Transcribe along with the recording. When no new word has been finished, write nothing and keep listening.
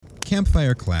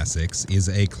Campfire Classics is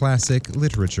a classic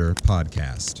literature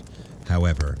podcast.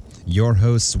 However, your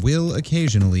hosts will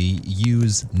occasionally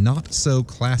use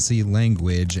not-so-classy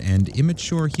language and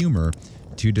immature humor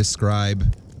to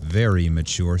describe very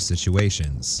mature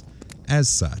situations. As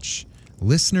such,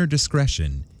 listener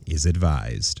discretion is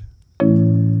advised.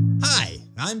 Hi,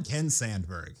 I'm Ken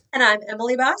Sandberg. And I'm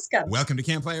Emily Bosco. Welcome to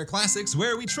Campfire Classics,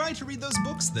 where we try to read those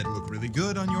books that look really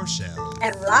good on your shelf.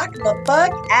 And rock the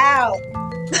fuck out.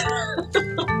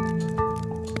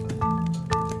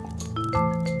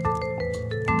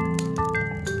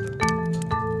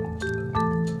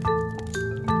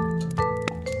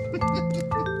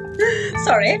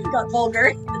 Sorry, I got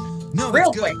vulgar. No,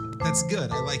 Real that's good. quick. That's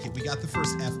good. I like it. We got the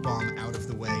first F-bomb out of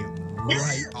the way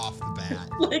right off the bat.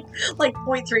 like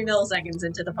 0.3 milliseconds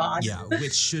into the pod. Yeah,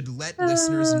 which should let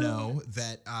listeners know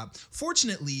that,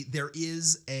 fortunately, there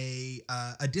is a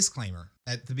disclaimer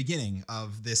at the beginning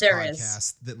of this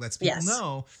podcast that lets people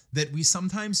know that we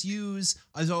sometimes use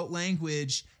adult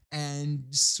language and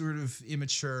sort of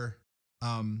immature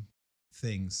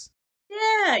things.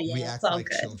 Yeah, we act like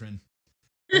good. Children.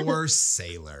 Or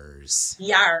sailors.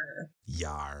 Yar.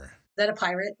 Yar. Is that a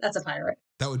pirate? That's a pirate.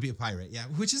 That would be a pirate, yeah.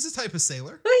 Which is a type of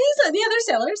sailor. Oh, they're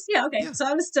sailors. Yeah, okay. Yeah. So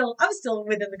I was still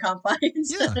within the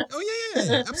confines. Yeah. Oh,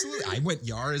 yeah. Absolutely. I went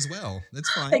yar as well. That's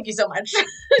fine. Thank you so much.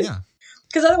 Yeah.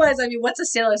 Because otherwise, I mean, what's a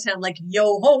sailor sound like?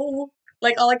 Yo ho.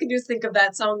 Like, all I can do is think of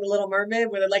that song, The Little Mermaid,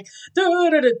 where they're like,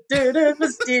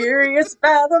 mysterious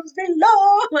fathoms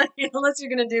below. Like, unless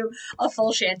you're going to do a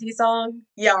full shanty song,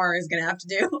 Yar is going to have to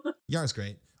do. Yar's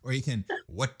great. Or you can,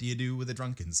 what do you do with a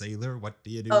drunken sailor? What do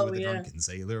you do with a drunken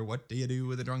sailor? What do you do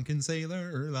with a drunken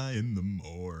sailor early in the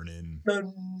morning?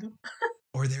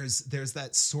 Or there's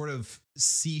that sort of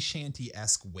sea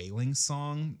shanty-esque wailing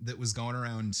song that was going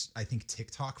around, I think,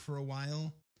 TikTok for a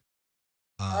while.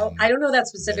 I don't know that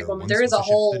specific one, but there is a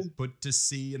whole... Put to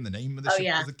sea in the name of the ship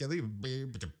was a Kelly. Give me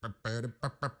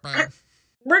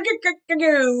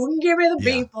the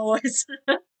beat, boys.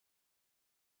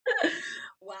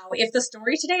 Wow, if the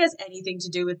story today has anything to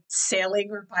do with sailing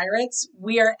or pirates,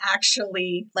 we are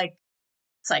actually, like,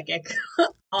 psychic,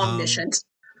 omniscient.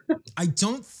 I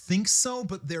don't think so,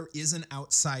 but there is an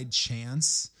outside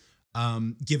chance,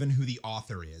 given who the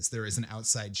author is, there is an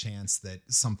outside chance that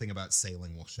something about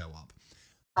sailing will show up.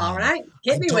 All right,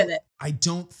 hit me with it. I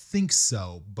don't think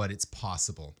so, but it's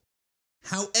possible.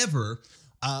 However,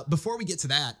 before we get to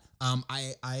that,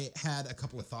 I had a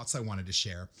couple of thoughts I wanted to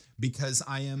share because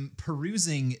I am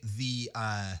perusing the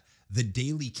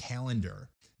daily calendar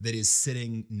that is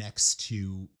sitting next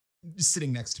to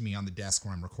me on the desk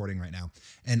where I'm recording right now,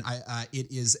 and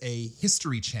it is a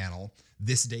History Channel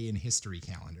This Day in History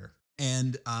calendar.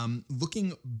 And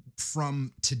looking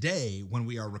from today when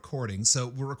we are recording, so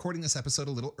we're recording this episode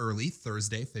a little early,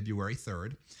 Thursday, February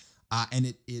 3rd, and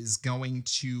it is going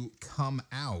to come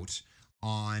out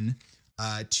on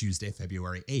Tuesday,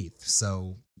 February 8th.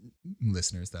 So,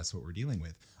 listeners, that's what we're dealing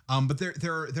with. But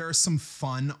there are some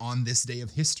fun on this day of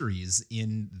histories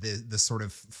in the sort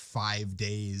of 5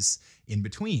 days in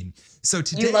between. So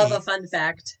today, you love a fun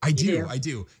fact. I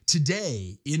do.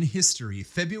 Today in history,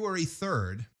 February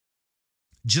 3rd,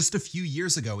 just a few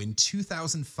years ago in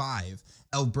 2005,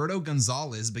 Alberto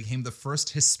Gonzalez became the first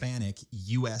Hispanic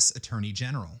U.S. Attorney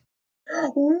General.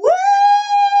 Woo!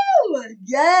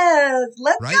 Yes,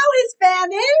 let's go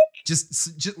Hispanic.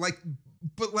 Just like,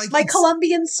 but like my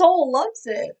Colombian soul loves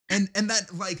it. And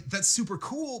that's super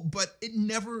cool, but it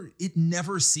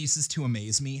never ceases to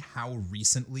amaze me how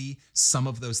recently some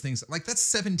of those things, like that's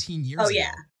 17 years ago. Oh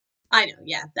yeah. I know,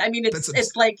 yeah. I mean, it's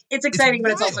exciting,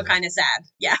 but it's also kind of sad.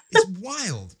 Yeah. It's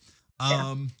wild.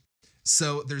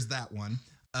 So there's that one.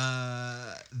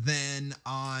 Then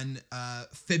on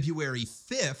February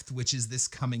 5th, which is this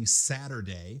coming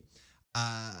Saturday,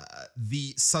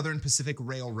 the Southern Pacific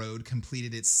Railroad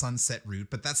completed its Sunset route,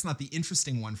 but that's not the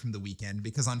interesting one from the weekend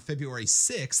because on February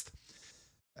 6th,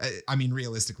 I mean,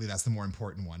 realistically, that's the more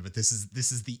important one, but this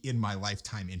is the in my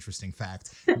lifetime interesting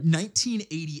fact.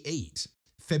 1988,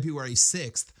 February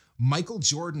 6th, Michael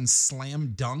Jordan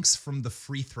slam dunks from the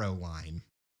free throw line.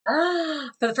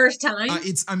 For the first time?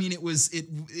 It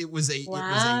was a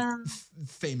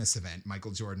famous event,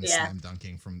 Michael Jordan slam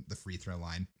dunking from the free throw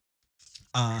line.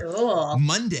 Cool.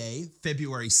 Monday,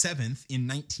 February 7th, in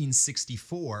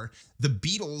 1964, the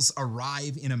Beatles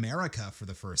arrive in America for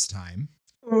the first time.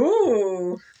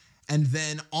 Ooh. And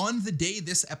then on the day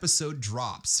this episode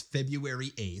drops,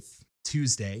 February 8th,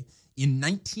 Tuesday, in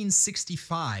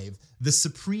 1965, the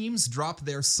Supremes drop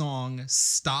their song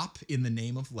Stop in the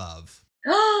Name of Love.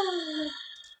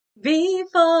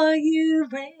 Before you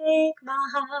break my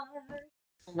heart.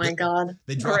 Oh my God.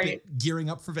 They drop Great. it gearing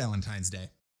up for Valentine's Day.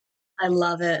 I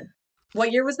love it.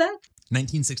 What year was that?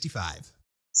 1965.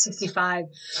 65.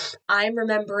 I'm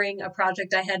remembering a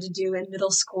project I had to do in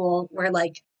middle school where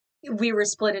like we were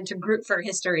split into group for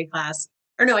history class.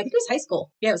 Or no, I think it was high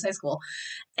school. Yeah, it was high school.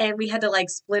 And we had to like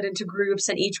split into groups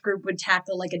and each group would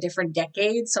tackle like a different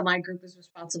decade. So my group was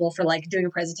responsible for like doing a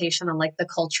presentation on like the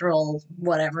cultural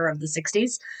whatever of the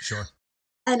 60s. Sure.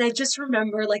 And I just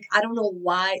remember, like, I don't know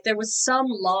why, there was some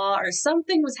law or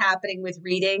something was happening with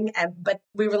reading, but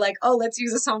we were like, oh, let's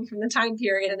use a song from the time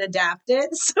period and adapt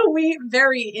it. So we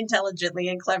very intelligently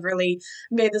and cleverly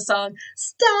made the song,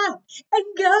 Stop and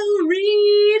Go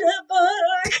Read a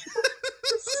Book.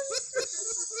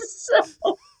 So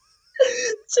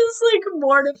just like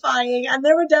mortifying. And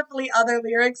there were definitely other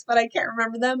lyrics, but I can't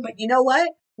remember them. But you know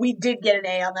what? We did get an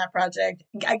A on that project.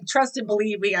 I trust and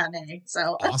believe we got an A.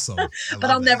 So awesome.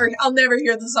 But I'll never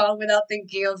hear the song without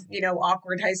thinking of,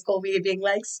 awkward high school me being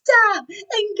like, stop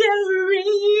and go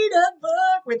read a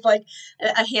book with like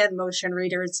a hand motion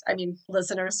readers. I mean,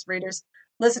 listeners.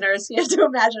 You have to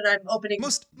imagine I'm opening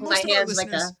my hands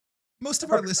like a. Most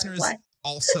of our listeners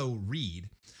also read.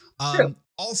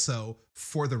 Also,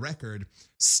 for the record,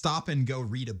 Stop and Go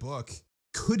Read a Book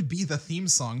could be the theme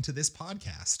song to this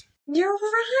podcast. You're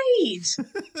right.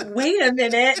 Wait a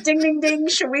minute. Ding, ding, ding.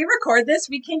 Should we record this?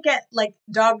 We can't get like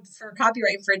dogged for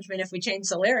copyright infringement if we change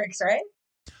the lyrics, right?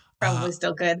 Probably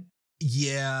still good.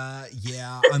 Yeah.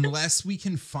 Unless we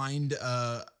can find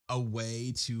a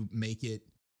way to make it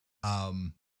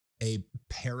a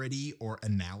parody or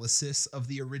analysis of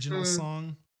the original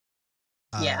song.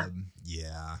 Yeah.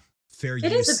 Fair use.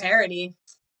 It is a parody.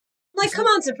 Like, come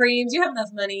on, Supremes, you have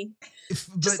enough money.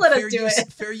 Just let us do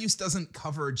it. Fair use doesn't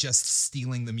cover just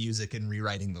stealing the music and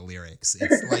rewriting the lyrics.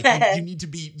 It's like you need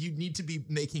to be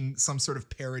making some sort of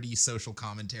parody, social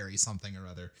commentary, something or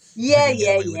other. Yeah.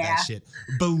 That shit.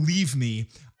 Believe me,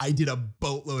 I did a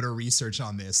boatload of research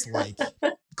on this, like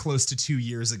close to 2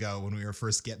 years ago when we were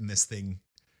first getting this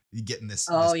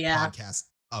podcast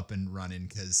up and running.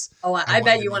 Because I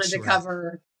bet you wanted to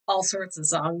cover all sorts of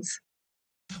songs.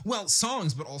 Well,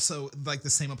 songs, but also like the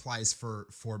same applies for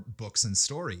books and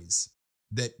stories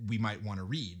that we might want to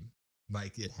read.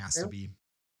 Like it has to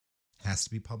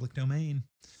be public domain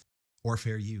or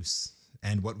fair use.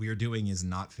 And what we are doing is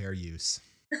not fair use.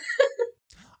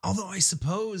 Although I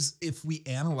suppose if we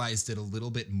analyzed it a little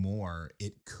bit more,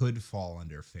 it could fall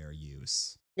under fair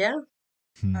use. Yeah.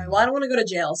 All right, well, I don't want to go to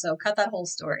jail, so cut that whole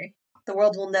story. The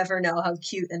world will never know how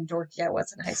cute and dorky I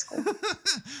was in high school.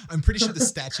 I'm pretty sure the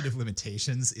statute of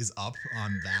limitations is up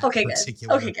on that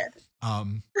particular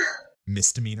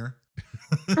misdemeanor.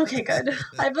 Okay, good.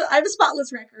 I have a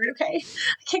spotless record, okay?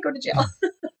 I can't go to jail.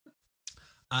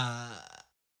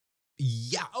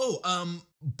 Yeah.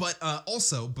 But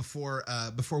also before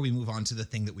we move on to the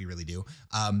thing that we really do,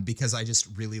 because I just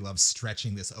really love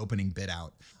stretching this opening bit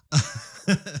out.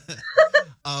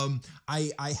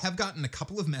 I have gotten a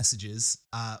couple of messages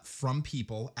from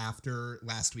people after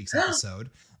last week's episode,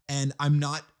 and I'm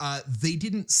not, they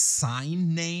didn't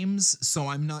sign names, so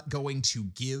I'm not going to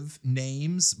give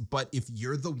names, but if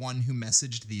you're the one who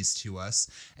messaged these to us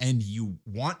and you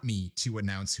want me to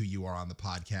announce who you are on the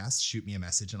podcast, shoot me a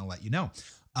message and I'll let you know.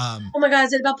 Oh my God,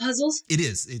 is it about puzzles? It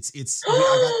is.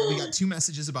 We got 2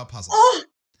 messages about puzzles. Oh,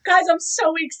 guys, I'm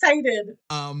so excited.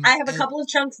 I have a couple of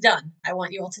chunks done. I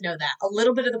want you all to know that. A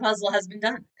little bit of the puzzle has been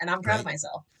done, and I'm proud of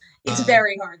myself. It's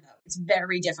very hard, though. It's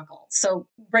very difficult. So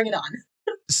bring it on.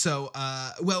 So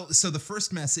the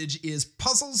first message is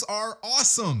puzzles are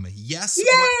awesome. Yes, Yay!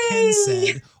 What Ken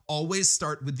said, always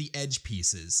start with the edge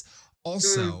pieces.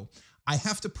 Also, I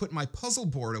have to put my puzzle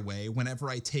board away whenever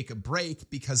I take a break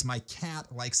because my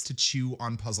cat likes to chew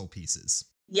on puzzle pieces.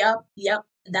 Yep.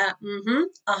 That,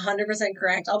 100%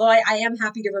 correct. Although I am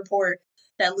happy to report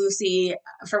that Lucy,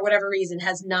 for whatever reason,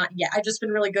 has not yet. I've just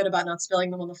been really good about not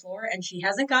spilling them on the floor, and she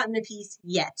hasn't gotten a piece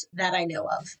yet that I know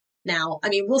of. Now, I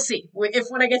mean, we'll see. If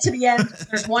when I get to the end,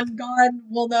 there's one gone,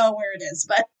 we'll know where it is.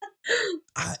 But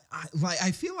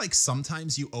I feel like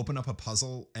sometimes you open up a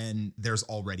puzzle and there's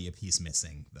already a piece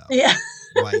missing, though. Yeah,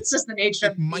 like, it's just the nature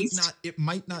of the beast. It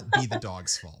might not be the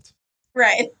dog's fault.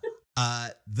 Right.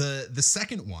 The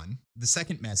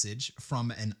second message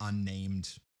from an unnamed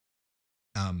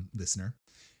listener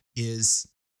is,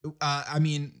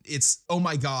 it's oh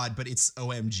my God, but it's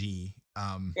OMG.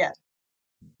 Yeah.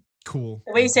 Cool.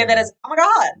 The way you say that is, oh my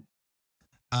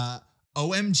God.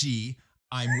 OMG,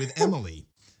 I'm with Emily.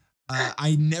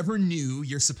 I never knew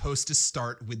you're supposed to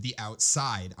start with the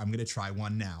outside. I'm going to try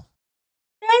one now.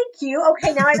 Thank you.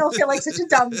 Okay, now I don't feel like such a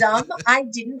dum-dum. I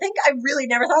really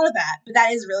never thought of that, but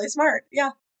that is really smart.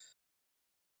 Yeah.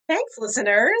 Thanks,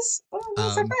 listeners. Oh,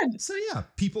 that's so good. So yeah,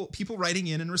 people writing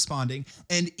in and responding.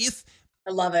 And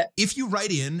I love it. if you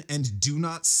write in and do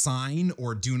not sign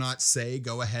or do not say,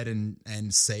 go ahead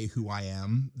and say who I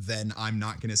am, then I'm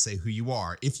not going to say who you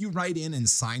are. If you write in and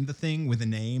sign the thing with a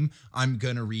name, I'm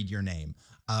going to read your name.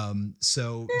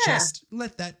 So just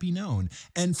let that be known.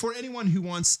 And for anyone who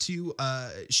wants to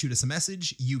shoot us a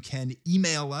message, you can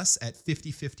email us at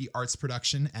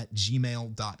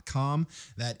 5050artsproduction@gmail.com.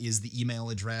 That is the email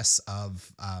address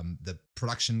of the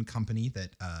production company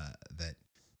that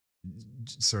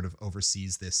sort of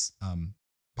oversees this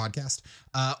podcast.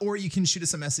 Or you can shoot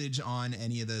us a message on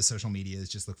any of the social medias.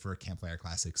 Just look for Campfire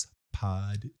Classics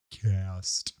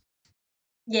Podcast.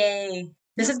 Yay.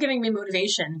 This is giving me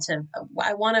motivation to,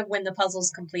 I want to, when the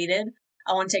puzzle's completed,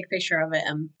 I want to take a picture of it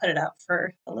and put it up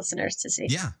for the listeners to see.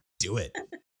 Yeah, do it.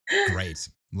 Great.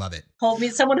 Love it.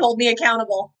 Someone hold me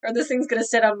accountable, or this thing's going to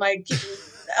sit on my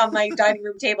dining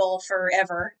room table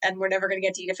forever, and we're never going to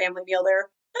get to eat a family meal there.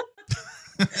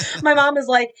 My mom is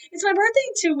like, it's my birthday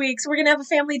in 2 weeks. We're going to have a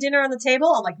family dinner on the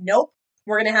table. I'm like, nope.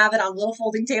 We're going to have it on little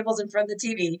folding tables in front of the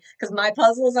TV because my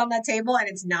puzzle is on that table and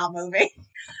it's not moving.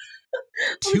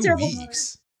 2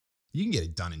 weeks? You can get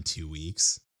it done in 2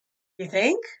 weeks. You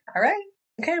think? All right.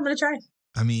 Okay, I'm going to try.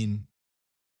 I mean,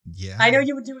 yeah. I know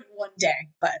you would do it one day,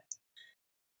 but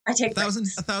I take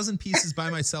 1,000 pieces by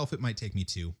myself. It might take me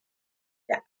 2.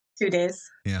 Yeah, 2 days.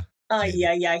 Yeah.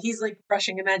 Yeah. He's like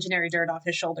brushing imaginary dirt off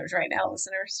his shoulders right now,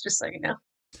 listeners, just so you know.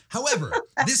 However,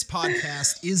 this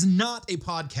podcast is not a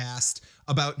podcast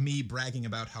about me bragging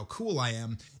about how cool I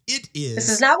am. This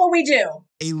is not what we do.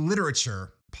 A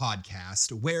literature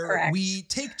podcast where we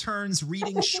take turns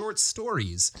reading short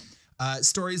stories.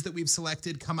 Stories that we've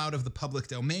selected come out of the public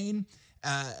domain.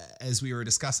 As we were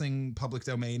discussing, public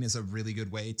domain is a really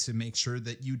good way to make sure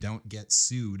that you don't get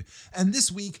sued. And this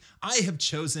week, I have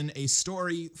chosen a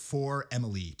story for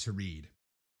Emily to read.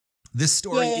 This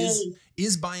story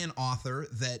is by an author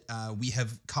that we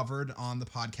have covered on the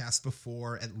podcast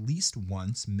before at least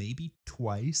once, maybe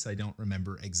twice. I don't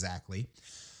remember exactly.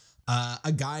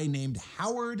 A guy named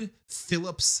Howard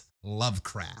Phillips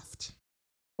Lovecraft.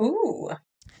 Ooh.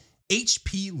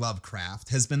 H.P.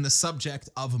 Lovecraft has been the subject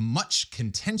of much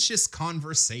contentious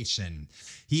conversation.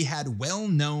 He had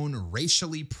well-known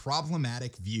racially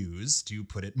problematic views, to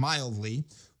put it mildly.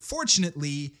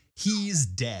 Fortunately, he's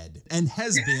dead and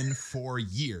has been for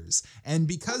years. And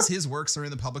because his works are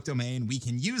in the public domain, we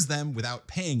can use them without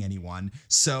paying anyone.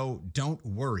 So don't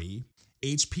worry.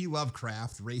 H.P.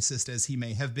 Lovecraft, racist as he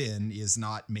may have been, is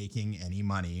not making any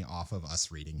money off of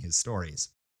us reading his stories.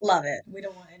 Love it. We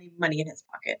don't want any money in his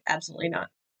pocket. Absolutely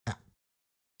not. Yeah.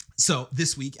 So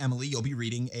this week, Emily, you'll be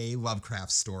reading a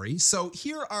Lovecraft story. So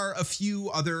here are a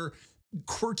few other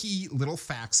quirky little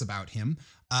facts about him,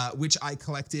 which I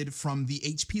collected from the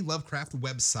H.P. Lovecraft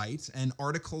website, an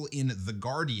article in The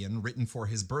Guardian written for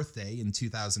his birthday in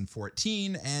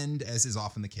 2014, and as is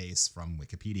often the case, from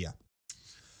Wikipedia.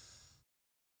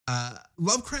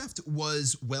 Lovecraft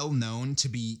was well known to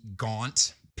be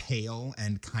gaunt, pale,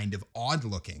 and kind of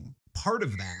odd-looking. Part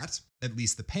of that, at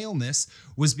least the paleness,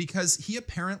 was because he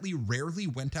apparently rarely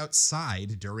went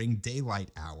outside during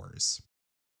daylight hours.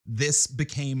 This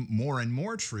became more and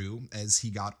more true as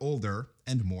he got older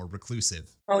and more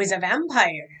reclusive. Oh, he's a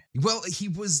vampire. Well, he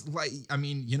was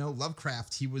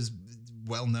Lovecraft, he was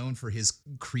well known for his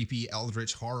creepy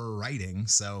eldritch horror writing,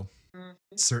 so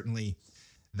certainly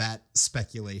that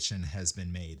speculation has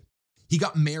been made. He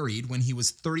got married when he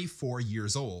was 34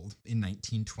 years old in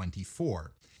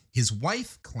 1924. His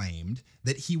wife claimed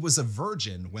that he was a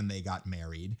virgin when they got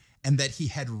married and that he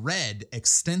had read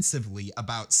extensively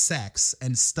about sex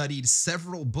and studied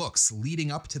several books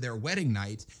leading up to their wedding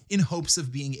night in hopes of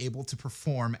being able to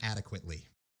perform adequately.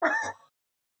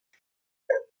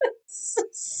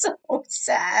 So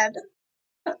sad.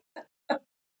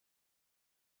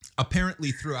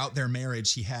 Apparently, throughout their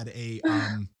marriage, he had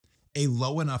a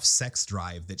low enough sex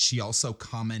drive that she also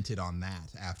commented on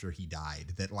that after he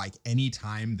died. That like any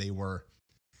time they were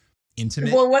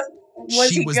intimate,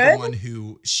 she was the one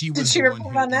who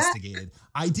instigated.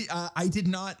 I did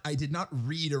not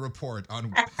read a report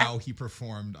on how he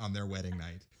performed on their wedding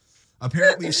night.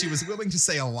 Apparently, she was willing to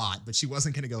say a lot, but she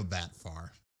wasn't going to go that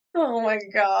far. Oh my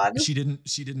God! She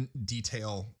didn't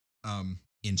detail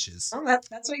inches. Well,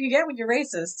 that's what you get when you're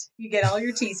racist. You get all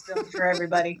your tea spilled for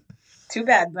everybody. Too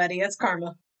bad, buddy. That's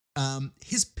karma.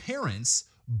 His parents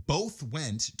both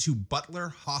went to Butler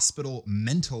Hospital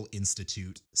Mental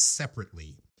Institute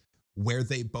separately, where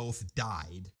they both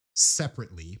died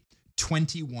separately,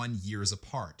 21 years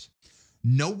apart.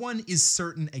 No one is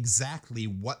certain exactly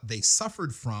what they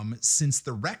suffered from, since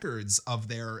the records of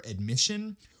their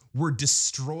admission were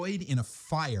destroyed in a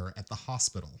fire at the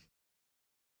hospital.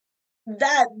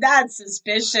 That's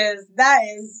suspicious. That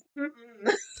is...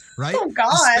 Mm-mm. Right? Oh,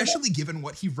 God. Especially given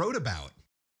what he wrote about.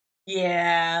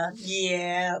 Yeah.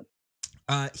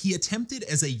 He attempted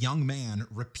as a young man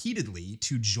repeatedly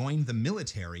to join the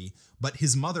military, but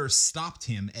his mother stopped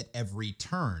him at every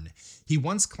turn. He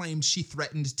once claimed she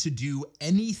threatened to do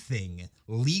anything,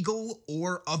 legal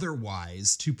or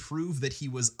otherwise, to prove that he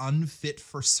was unfit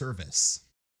for service.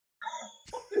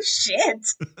 Oh, shit.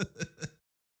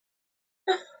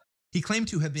 He claimed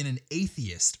to have been an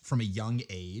atheist from a young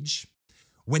age.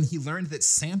 When he learned that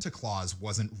Santa Claus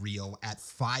wasn't real at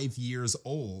 5 years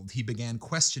old, he began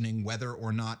questioning whether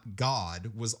or not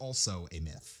God was also a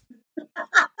myth.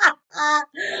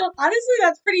 Honestly,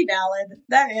 that's pretty valid.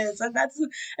 That is.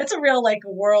 That's a real, like,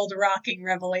 world-rocking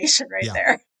revelation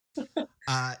there.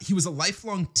 He was a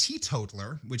lifelong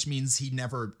teetotaler, which means he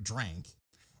never drank.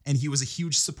 And he was a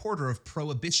huge supporter of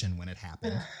prohibition when it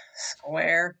happened.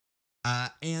 Square.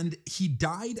 And he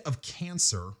died of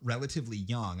cancer relatively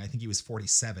young. I think he was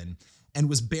 47, and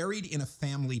was buried in a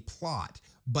family plot.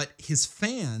 But his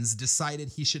fans decided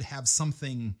he should have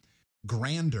something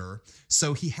grander,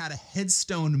 so he had a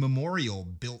headstone memorial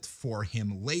built for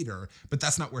him later, but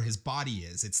that's not where his body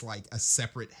is. It's like a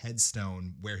separate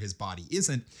headstone where his body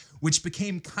isn't, which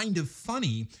became kind of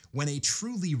funny when a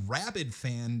truly rabid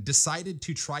fan decided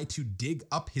to try to dig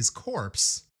up his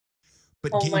corpse,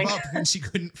 but gave up when she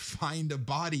couldn't find a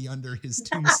body under his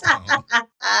tombstone.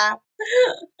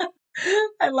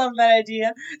 I love that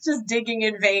idea. Just digging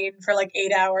in vain for like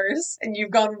 8 hours, and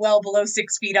you've gone well below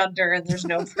 6 feet under, and there's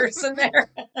no person there.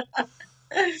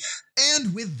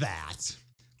 And with that,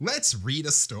 let's read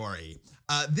a story.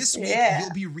 This week,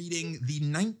 you'll be reading the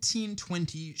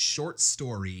 1920 short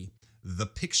story, The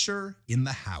Picture in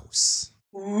the House.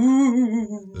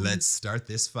 Ooh. Let's start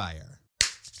this fire.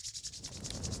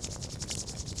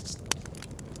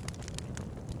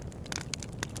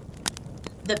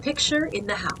 The Picture in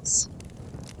the House.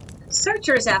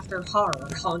 Searchers after horror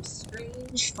haunt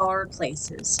strange, far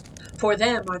places. For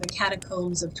them are the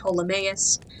catacombs of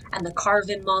Ptolemaeus and the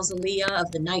carven mausolea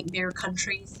of the nightmare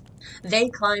countries. They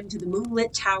climb to the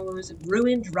moonlit towers of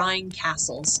ruined Rhine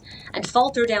castles and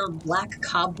falter down black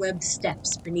cobweb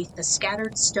steps beneath the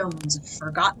scattered stones of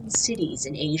forgotten cities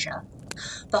in Asia.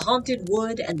 The haunted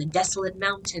wood and the desolate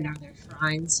mountain are their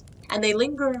shrines, and they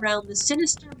linger around the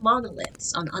sinister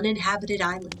monoliths on uninhabited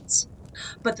islands.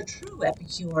 But the true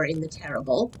epicure in the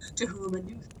terrible, to whom a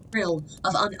new thrill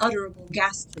of unutterable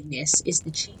ghastliness is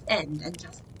the chief end and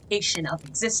justification of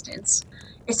existence,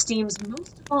 esteems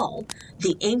most of all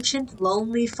the ancient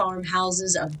lonely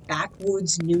farmhouses of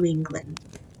backwoods New England.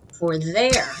 For there...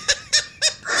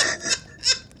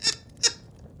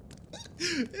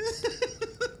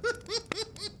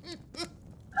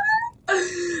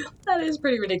 That is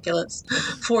pretty ridiculous.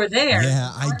 For there...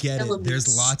 Yeah, I get it.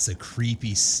 There's lots of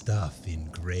creepy stuff in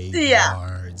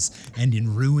graveyards and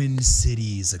in ruined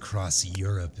cities across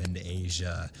Europe and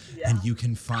Asia. Yeah. And you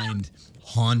can find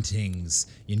hauntings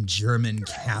in German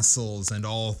castles and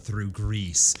all through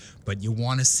Greece. But you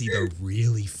want to see the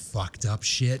really fucked up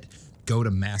shit? Go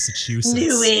to Massachusetts.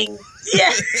 New England.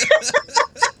 Yeah.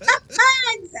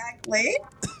 Exactly.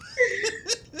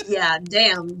 Yeah,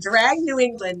 damn. Drag New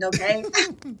England, okay?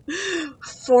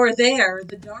 For there,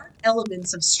 the dark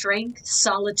elements of strength,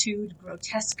 solitude,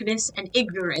 grotesqueness, and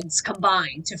ignorance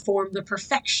combine to form the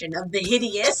perfection of the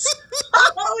hideous.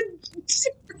 Oh,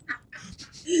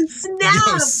 snap!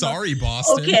 Yo, sorry,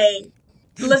 Boston. Okay.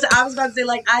 Listen, I was about to say,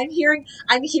 like, I'm hearing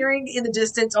in the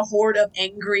distance a horde of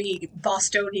angry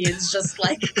Bostonians just,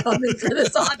 like, coming for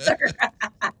this author.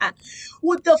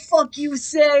 What the fuck you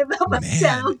say about my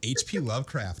town? H.P.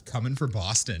 Lovecraft coming for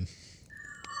Boston.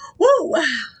 Woo!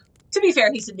 To be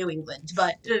fair, he's in New England,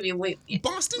 but, I mean,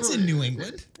 Boston's in New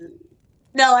England.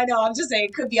 No, I know, I'm just saying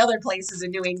it could be other places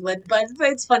in New England, but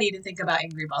it's funny to think about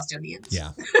angry Bostonians.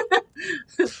 Yeah.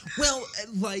 Well,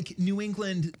 like, New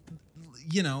England...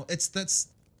 You know, that's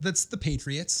the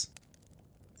Patriots.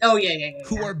 Oh, yeah.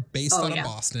 Who are based out of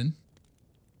Boston.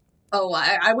 Oh,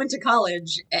 I went to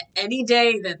college. Any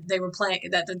day that they were playing,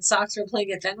 that the Sox were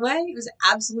playing at Fenway, it was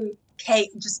absolute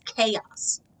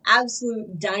chaos.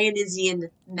 Absolute Dionysian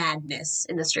madness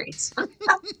in the streets.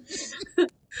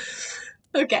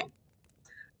 Okay.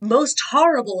 Most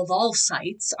horrible of all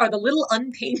sights are the little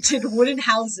unpainted wooden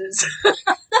houses,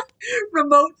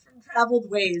 remote from traveled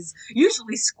ways,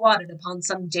 usually squatted upon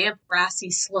some damp grassy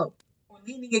slope, or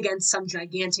leaning against some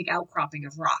gigantic outcropping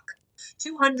of rock.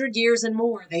 200 years and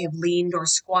more they have leaned or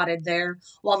squatted there,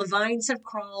 while the vines have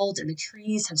crawled and the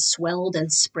trees have swelled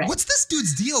and spread. What's this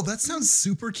dude's deal? That sounds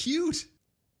super cute.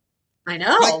 I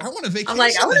know. Like, I want a vacation I'm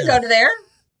like, I want to there. go to there.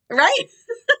 Right?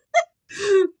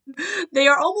 They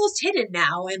are almost hidden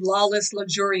now in lawless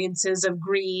luxuriances of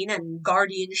green and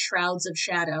guardian shrouds of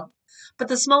shadow. But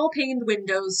the small paned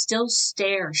windows still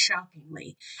stare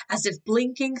shockingly, as if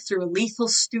blinking through a lethal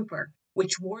stupor,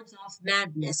 which wards off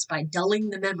madness by dulling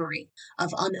the memory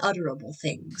of unutterable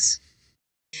things.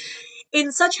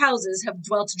 In such houses have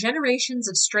dwelt generations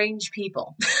of strange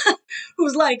people,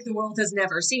 whose like the world has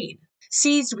never seen.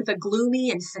 Seized with a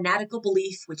gloomy and fanatical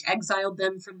belief which exiled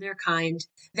them from their kind,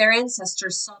 their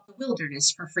ancestors sought the wilderness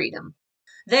for freedom.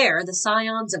 There, the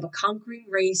scions of a conquering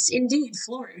race indeed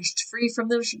flourished free from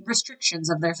the restrictions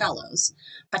of their fellows,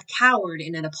 but cowered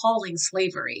in an appalling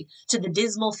slavery to the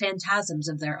dismal phantasms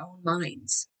of their own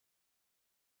minds.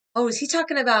 Oh, is he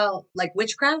talking about, like,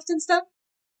 witchcraft and stuff?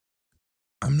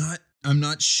 I'm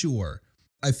not sure.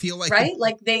 I feel like right?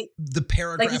 Like the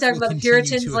paragraph like you talk will about the continue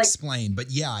Puritans, to like, explain,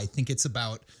 but yeah, I think it's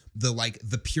about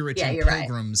the Puritan you're right.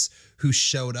 pilgrims who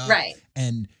showed up Right.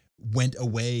 and went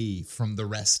away from the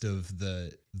rest of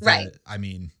the Right. I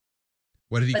mean,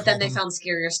 what did he But call then they them? found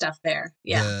scarier stuff there.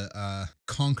 Yeah. The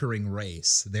conquering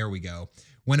race. There we go.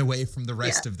 Went away from the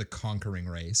rest of the conquering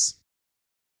race.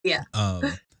 Yeah.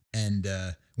 And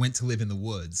went to live in the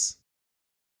woods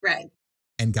Right.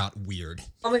 and got weird.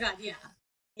 Oh my God, yeah.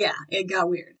 Yeah, it got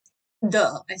weird.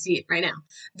 Duh, I see it right now.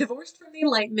 Divorced from the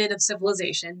enlightenment of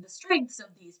civilization, the strengths of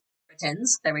these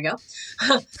Puritans, there we go,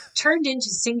 turned into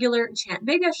singular chant.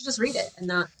 Maybe I should just read it and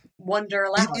not wonder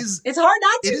aloud. It's hard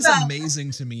not to. It is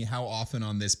amazing to me how often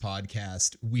on this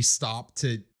podcast we stop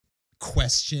to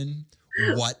question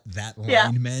what that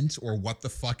line meant or what the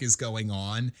fuck is going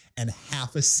on, and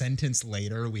half a sentence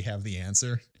later we have the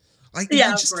answer. Like,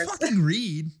 just fucking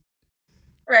read.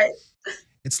 Right.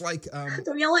 It's like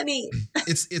don't yell at me.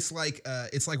 it's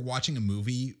like watching a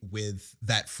movie with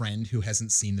that friend who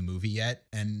hasn't seen the movie yet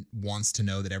and wants to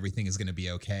know that everything is going to be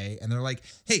okay, and they're like,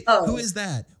 "Hey, who is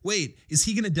that? Wait, is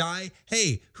he going to die?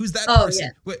 Hey, who's that person?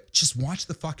 Yeah. Wait, just watch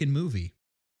the fucking movie."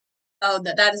 Oh,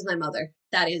 that is my mother.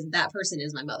 That person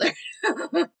is my mother.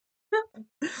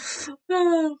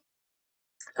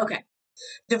 Okay.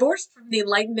 Divorced from the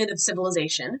enlightenment of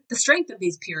civilization, the strength of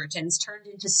these Puritans turned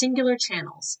into singular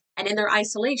channels, and in their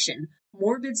isolation,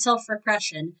 morbid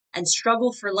self-repression, and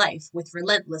struggle for life with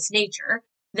relentless nature,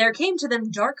 there came to them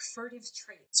dark furtive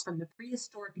traits from the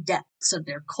prehistoric depths of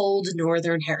their cold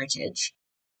northern heritage.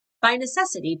 By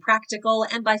necessity practical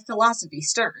and by philosophy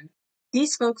stern,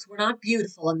 these folks were not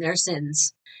beautiful in their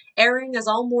sins. Erring as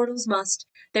all mortals must,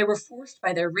 they were forced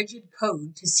by their rigid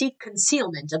code to seek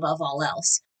concealment above all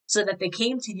else, so that they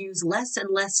came to use less and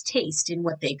less taste in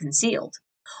what they concealed.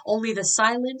 Only the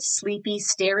silent, sleepy,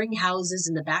 staring houses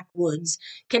in the backwoods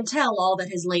can tell all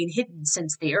that has lain hidden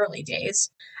since the early days,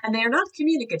 and they are not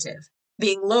communicative,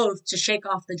 being loath to shake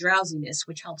off the drowsiness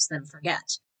which helps them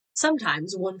forget.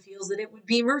 Sometimes one feels that it would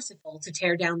be merciful to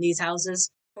tear down these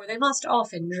houses, for they must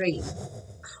often dream.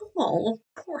 Oh,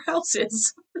 poor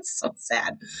houses. It's so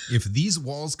sad. If these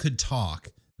walls could talk,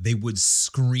 they would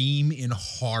scream in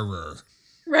horror.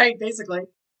 Right, basically.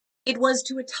 It was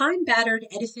to a time-battered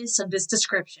edifice of this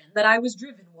description that I was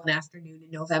driven one afternoon in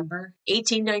November,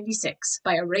 1896,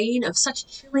 by a rain of such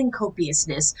chilling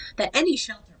copiousness that any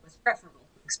shelter was preferable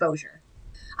to exposure.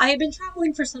 I had been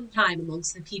traveling for some time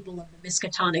amongst the people of the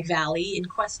Miskatonic Valley in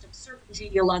quest of certain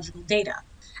genealogical data,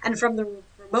 and from the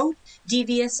remote,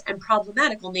 devious, and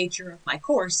problematical nature of my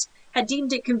course, had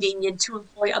deemed it convenient to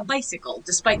employ a bicycle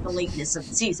despite the lateness of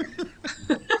the season.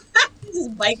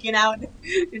 Just biking out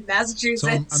in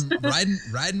Massachusetts. So I'm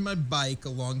riding my bike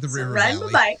along the river riding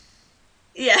valley. my bike.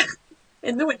 Yeah,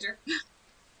 in the winter.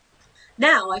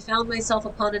 Now I found myself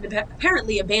upon an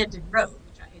apparently abandoned road,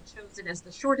 which I had chosen as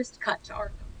the shortest cut to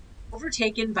Arkham,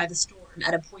 overtaken by the storm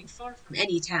at a point far from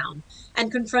any town,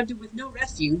 and confronted with no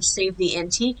refuge save the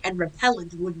antique and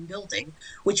repellent wooden building,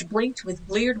 which blinked with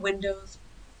bleared windows,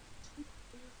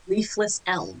 leafless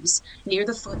elms, near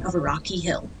the foot of a rocky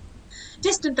hill.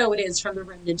 Distant though it is from the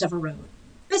remnant of a road,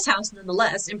 this house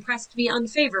nonetheless impressed me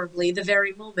unfavorably the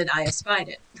very moment I espied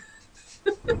it.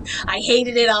 I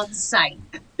hated it on sight.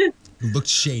 It looked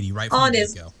shady right from the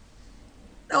get-go.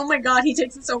 Oh my God, he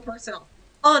takes it so personal.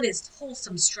 Honest,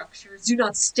 wholesome structures do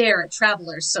not stare at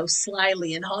travelers so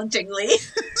slyly and hauntingly.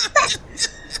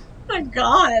 My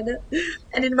God.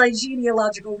 And in my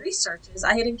genealogical researches,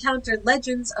 I had encountered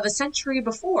legends of a century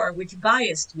before which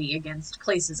biased me against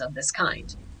places of this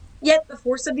kind. Yet the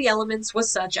force of the elements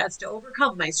was such as to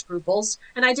overcome my scruples,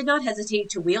 and I did not hesitate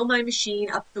to wheel my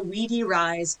machine up the weedy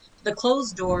rise to the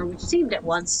closed door which seemed at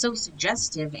once so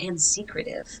suggestive and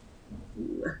secretive.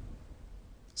 Ooh.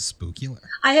 Spookular.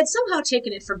 I had somehow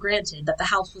taken it for granted that the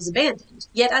house was abandoned,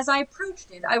 yet as I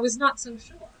approached it, I was not so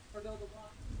sure, for though the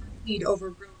walls were indeed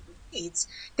overgrown with weeds,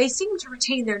 they seemed to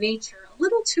retain their nature a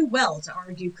little too well to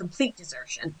argue complete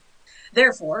desertion.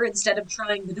 Therefore, instead of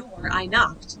trying the door, I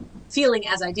knocked, feeling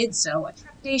as I did so a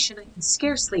trepidation I can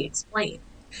scarcely explain.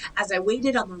 As I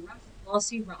waited on the rough,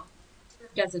 mossy rock that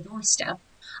served as a doorstep,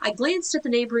 I glanced at the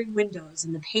neighboring windows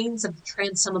and the panes of the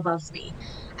transom above me,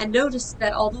 and noticed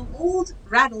that although old,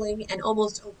 rattling, and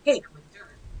almost opaque with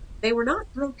dirt, they were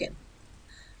not broken.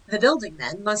 The building,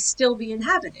 then, must still be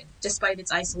inhabited, despite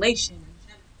its isolation and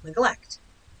general neglect.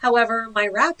 However, my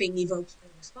rapping evoked no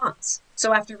response,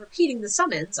 so after repeating the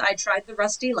summons, I tried the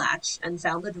rusty latch and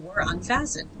found the door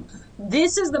unfastened.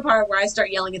 This is the part where I start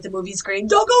yelling at the movie screen,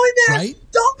 "Don't go in there! Right?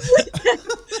 Don't go in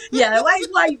there!" Yeah, why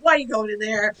are you going in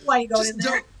there? Why are you going Just in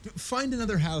there? don't find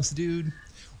another house, dude.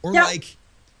 Or Yep. like,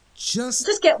 just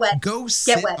Just get wet. go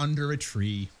sit wet. under a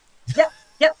tree.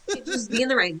 Yep. Just be in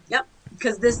the rain. Yep.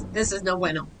 Because this is no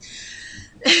bueno.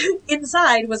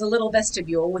 Inside was a little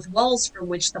vestibule with walls from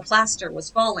which the plaster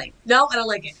was falling. No, I don't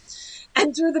like it.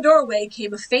 And through the doorway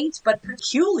came a faint but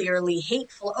peculiarly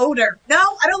hateful odor. No,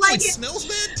 I don't like It it. smells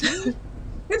bad too.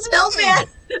 It smells bad.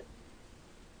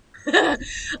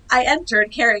 I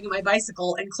entered carrying my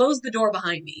bicycle and closed the door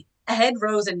behind me. Ahead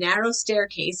rose a narrow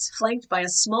staircase flanked by a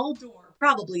small door,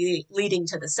 probably leading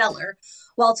to the cellar,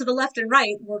 while to the left and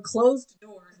right were closed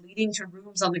doors leading to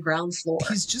rooms on the ground floor.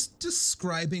 He's just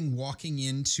describing walking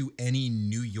into any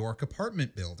New York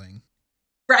apartment building.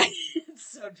 Right.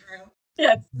 It's so true.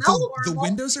 Yeah, it smells The horrible.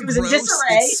 windows are It was in gross.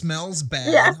 disarray. It smells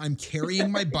bad. Yeah. I'm carrying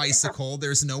my bicycle.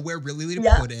 There's nowhere really to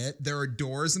Yeah. put it. There are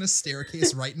doors and a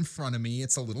staircase right in front of me.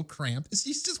 It's a little cramped.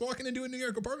 He's just walking into a New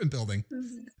York apartment building.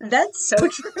 That's so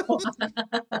true.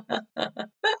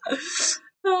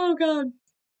 Oh, God.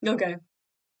 Okay.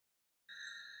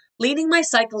 Leaning my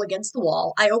cycle against the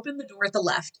wall, I opened the door at the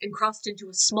left and crossed into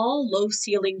a small,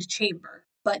 low-ceilinged chamber,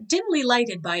 but dimly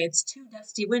lighted by its two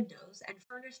dusty windows and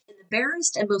furnished in the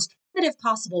barest and most primitive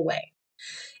possible way.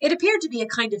 It appeared to be a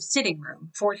kind of sitting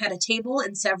room, for it had a table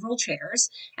and several chairs,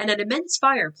 and an immense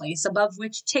fireplace above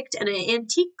which ticked an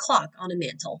antique clock on a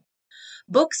mantel.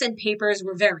 Books and papers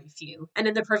were very few, and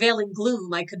in the prevailing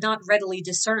gloom I could not readily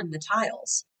discern the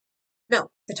titles. No,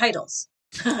 the titles.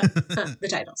 The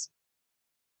titles.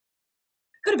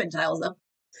 Could have been titles, though.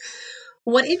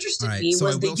 What interested All right, me so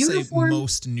was I the will uniform. say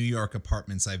most New York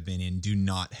apartments I've been in do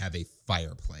not have a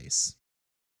fireplace.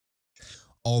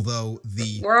 Although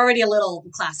We're already a little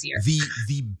classier.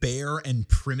 the bare and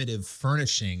primitive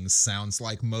furnishings sounds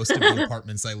like most of the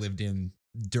apartments I lived in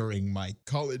during my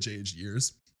college age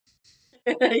years.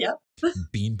 Yep.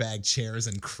 Beanbag chairs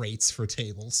and crates for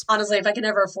tables. Honestly, if I can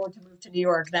ever afford to move to New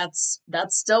York, that's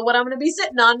still what I'm going to be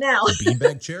sitting on now.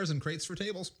 Beanbag chairs and crates for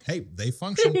tables. Hey, they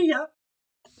function. Yep.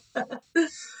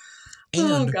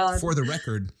 And God. for the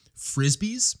record,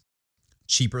 Frisbees,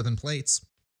 cheaper than plates.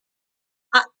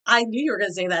 I knew you were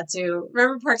going to say that too.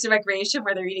 Remember Parks and Recreation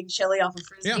where they're eating chili off of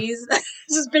Frisbees? Yeah.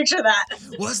 Just picture that.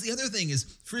 Well, that's the other thing is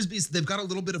Frisbees, they've got a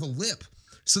little bit of a lip.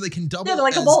 So they can double Yeah, they're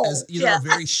like a bowl. as either Yeah. a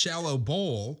very shallow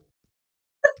bowl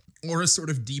or a sort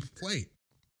of deep plate.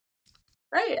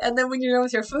 Right. And then when you're done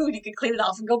with your food, you can clean it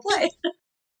off and go play.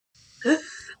 Oh,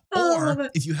 I love Or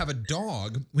it. if you have a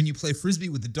dog, when you play Frisbee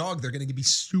with the dog, they're going to be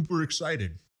super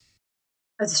excited.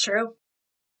 That's true.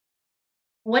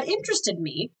 What interested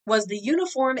me was the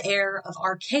uniform air of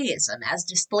archaism as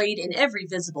displayed in every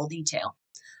visible detail.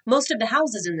 Most of the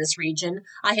houses in this region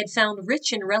I had found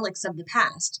rich in relics of the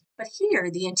past, but here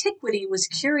the antiquity was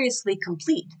curiously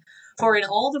complete, for in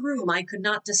all the room I could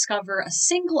not discover a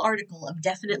single article of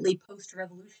definitely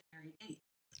post-revolutionary date.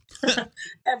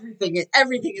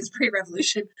 Everything is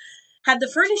pre-revolution. Had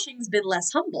the furnishings been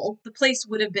less humble, the place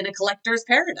would have been a collector's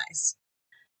paradise.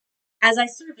 As I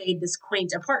surveyed this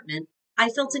quaint apartment, I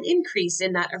felt an increase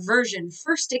in that aversion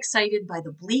first excited by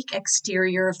the bleak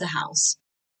exterior of the house.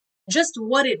 Just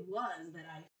what it was that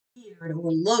I feared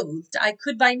or loathed, I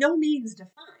could by no means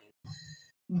define.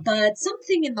 But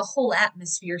something in the whole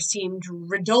atmosphere seemed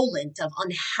redolent of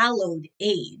unhallowed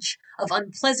age, of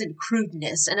unpleasant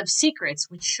crudeness, and of secrets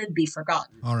which should be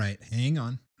forgotten. All right, hang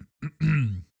on.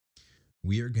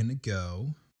 We are going to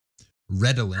go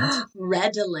redolent,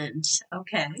 Redolent.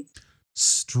 Okay.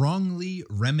 strongly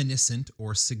reminiscent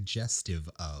or suggestive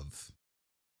of.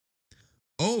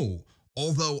 Oh,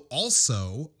 although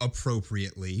also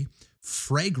appropriately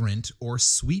fragrant or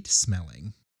sweet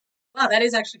smelling. Wow, that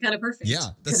is actually kind of perfect. Yeah,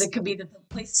 Because it could be that the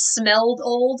place smelled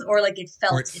old or like it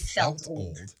felt, Or it felt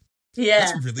old. Yeah.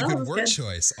 That's a really Oh, good that's word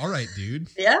choice. All right, dude.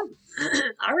 Yeah.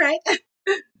 All right.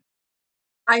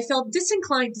 I felt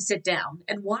disinclined to sit down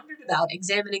and wandered about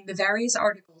examining the various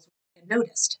articles I had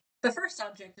noticed. The first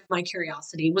object of my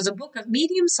curiosity was a book of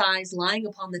medium size lying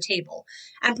upon the table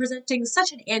and presenting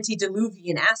such an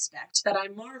antediluvian aspect that I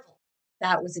marveled.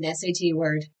 That was an SAT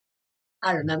word.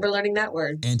 I remember learning that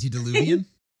word. Antediluvian?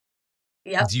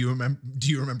 Yep. Do you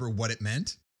remember what it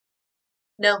meant?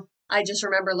 No, I just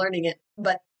remember learning it,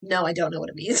 but no, I don't know what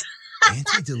it means.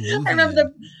 Antediluvian. I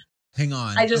remember Hang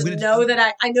on. I just know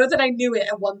that I know that I knew it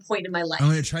at one point in my life. I'm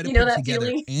going to try to put it together.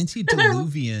 Feeling?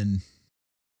 Antediluvian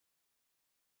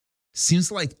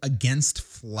seems like against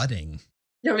flooding.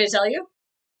 You want me to tell you?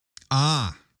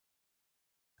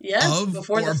 Yes,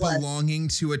 before the flood. Belonging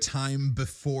to a time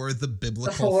before the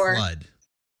biblical flood.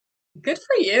 Good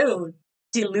for you.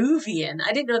 Diluvian.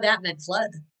 I didn't know that meant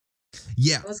flood.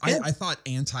 Yeah, I thought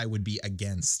anti would be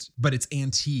against, but it's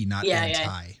anti, not anti.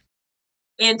 Yeah.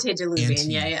 Antediluvian,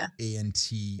 yeah.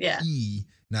 A-N-T-E,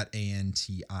 not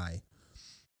A-N-T-I.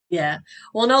 Yeah.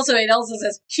 Well, and also it also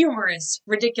says humorous,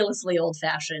 ridiculously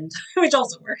old-fashioned, which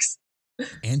also works.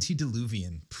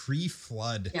 Antediluvian,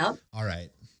 pre-flood. Yep. All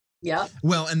right. Yeah.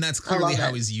 Well, and that's clearly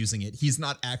how he's using it. He's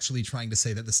not actually trying to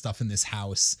say that the stuff in this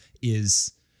house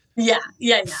is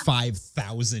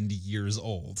 5,000 years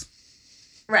old.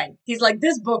 Right. He's like,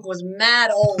 this book was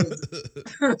mad old.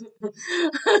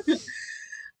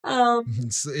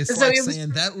 It's like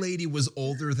saying that lady was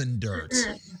older than dirt.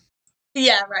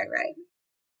 Yeah, right.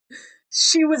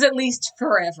 She was at least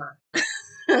forever.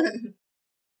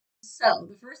 So,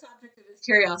 the first object of his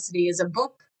curiosity is a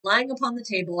book lying upon the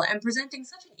table and presenting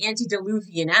such an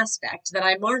antediluvian aspect that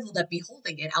I marveled at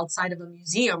beholding it outside of a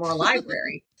museum or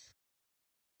library.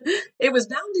 It was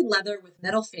bound in leather with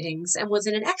metal fittings and was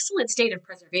in an excellent state of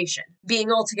preservation,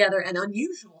 being altogether an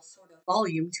unusual sort of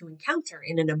volume to encounter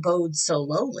in an abode so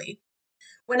lowly.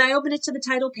 When I opened it to the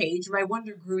title page, my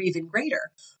wonder grew even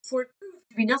greater, for it proved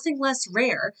to be nothing less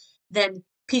rare than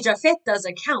Pigafetta's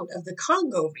account of the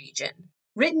Congo region,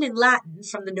 written in Latin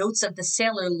from the notes of the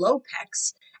sailor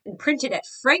Lopex and printed at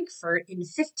Frankfurt in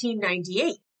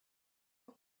 1598.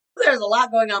 There's a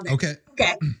lot going on there. Okay.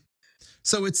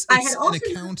 So it's an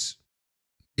account.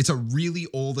 It's a really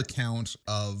old account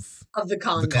of the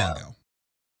Congo.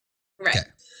 Right. Okay.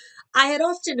 I had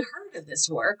often heard of this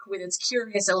work with its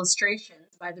curious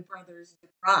illustrations by the brothers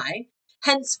Duprat,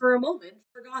 hence for a moment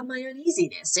forgot my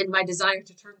uneasiness in my desire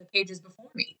to turn the pages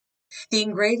before me. The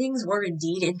engravings were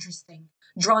indeed interesting,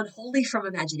 drawn wholly from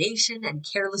imagination and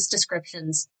careless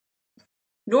descriptions.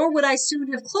 Nor would I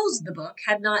soon have closed the book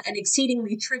had not an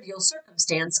exceedingly trivial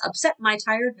circumstance upset my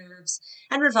tired nerves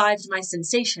and revived my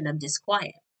sensation of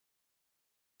disquiet.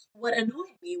 What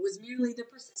annoyed me was merely the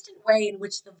persistent way in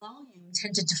which the volume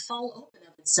tended to fall open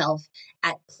of itself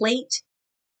at plate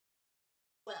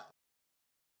 12.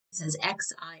 It says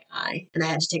XII, and I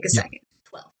had to take a second.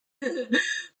 12.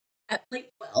 At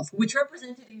plate 12, which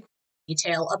represented in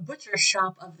detail a butcher's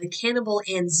shop of the cannibal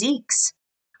Anziques.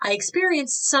 I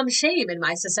experienced some shame in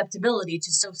my susceptibility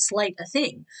to so slight a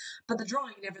thing, but the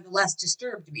drawing nevertheless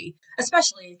disturbed me,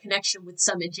 especially in connection with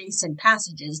some adjacent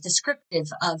passages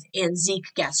descriptive of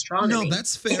Anzique gastronomy. No,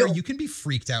 that's fair. You can be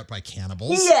freaked out by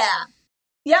cannibals. Yeah.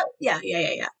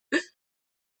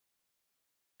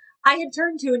 I had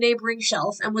turned to a neighboring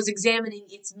shelf and was examining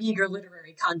its meager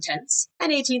literary contents,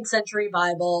 an 18th century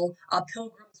Bible, a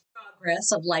Pilgrim's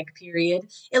Progress of like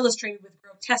period, illustrated with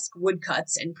grotesque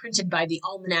woodcuts and printed by the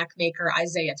almanac maker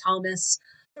Isaiah Thomas,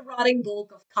 the rotting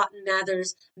bulk of Cotton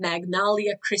Mather's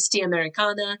Magnalia Christi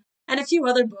Americana, and a few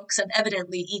other books of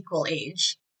evidently equal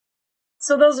age.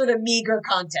 So those are the meager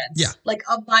contents. Yeah. Like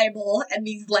a Bible and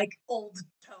these like old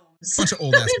tomes. Bunch of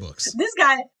old-ass books. This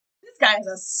guy is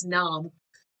a snob.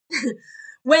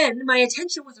 When my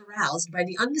attention was aroused by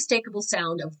the unmistakable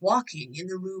sound of walking in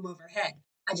the room overhead.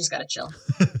 I just gotta chill.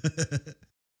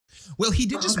 Well, he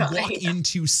did walk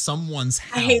into someone's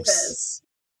house.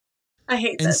 I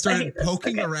hate this. And started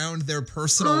poking around their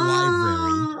personal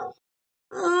library.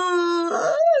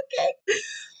 Okay.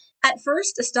 At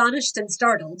first, astonished and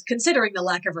startled, considering the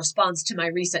lack of response to my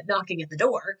recent knocking at the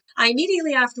door, I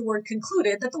immediately afterward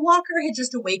concluded that the walker had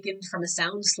just awakened from a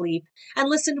sound sleep and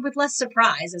listened with less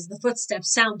surprise as the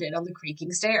footsteps sounded on the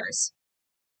creaking stairs.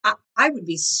 I would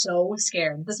be so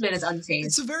scared. This man is unfazed.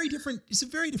 It's a very different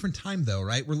time though,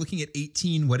 right? We're looking at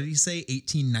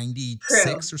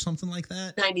 1896 or something like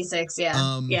that. 96,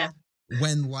 yeah. Yeah.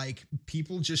 When like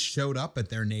people just showed up at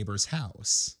their neighbor's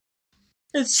house.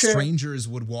 It's true. Strangers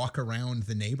would walk around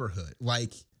the neighborhood.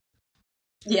 Like,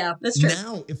 yeah, that's true.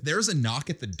 Now, if there's a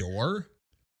knock at the door,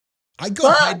 I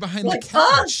go hide behind the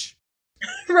couch.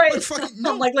 Right. Like, fucking,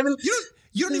 no, like, let me...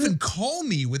 You don't even call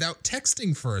me without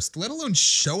texting first, let alone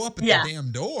show up at the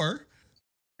damn door.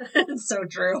 It's so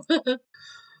true.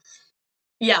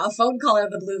 Yeah, a phone call out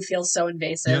of the blue feels so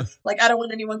invasive. Yeah. Like, I don't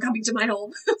want anyone coming to my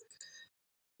home.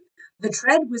 The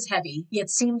tread was heavy, yet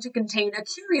seemed to contain a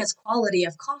curious quality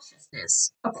of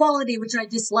cautiousness, a quality which I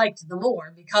disliked the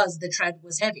more because the tread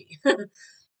was heavy.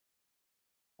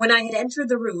 When I had entered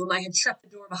the room, I had shut the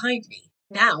door behind me.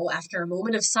 Now, after a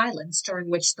moment of silence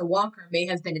during which the walker may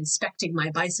have been inspecting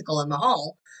my bicycle in the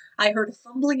hall, I heard a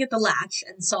fumbling at the latch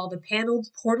and saw the paneled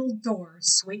portal door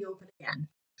swing open again.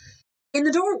 In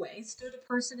the doorway stood a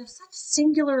person of such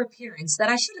singular appearance that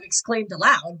I should have exclaimed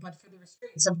aloud but for the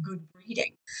restraints of good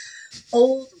breeding.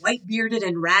 Old, white-bearded,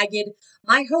 and ragged,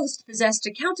 my host possessed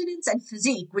a countenance and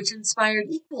physique which inspired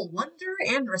equal wonder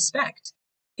and respect.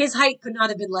 His height could not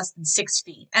have been less than 6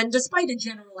 feet, and despite a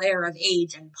general air of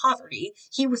age and poverty,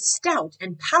 he was stout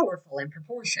and powerful in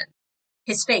proportion.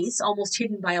 His face, almost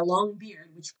hidden by a long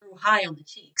beard which grew high on the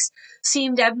cheeks,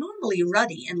 seemed abnormally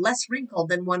ruddy and less wrinkled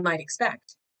than one might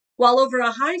expect, while over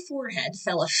a high forehead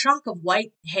fell a shock of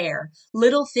white hair,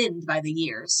 little thinned by the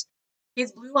years.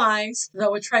 His blue eyes,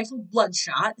 though a trifle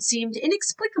bloodshot, seemed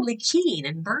inexplicably keen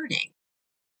and burning.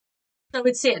 So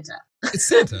it's Santa. It's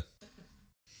Santa.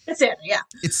 It's Santa, yeah.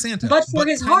 It's Santa. But for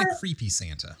his kind of heart, creepy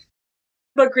Santa.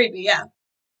 but creepy, yeah.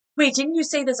 Wait, didn't you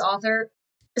say this author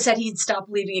said he'd stop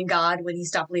believing in God when he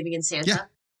stopped believing in Santa? Yeah.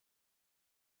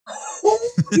 Oh,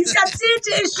 he's got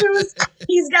Santa issues.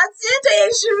 He's got Santa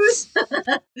issues.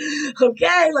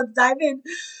 Okay, let's dive in.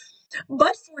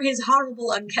 But for his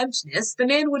horrible unkemptness, the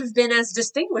man would have been as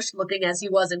distinguished looking as he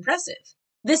was impressive.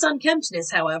 This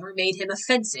unkemptness, however, made him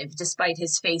offensive despite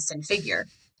his face and figure.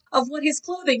 Of what his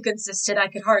clothing consisted I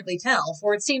could hardly tell,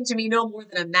 for it seemed to me no more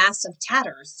than a mass of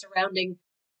tatters surmounting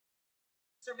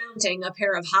a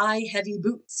pair of high, heavy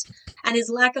boots, and his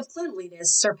lack of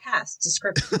cleanliness surpassed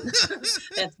description.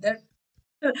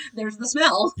 There's the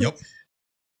smell. Yep.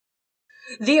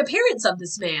 The appearance of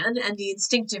this man, and the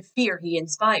instinctive fear he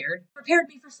inspired, prepared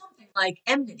me for something like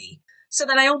enmity, so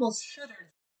that I almost shuddered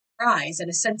with surprise and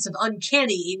a sense of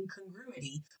uncanny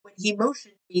incongruity when he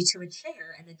motioned me to a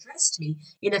chair and addressed me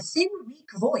in a thin, weak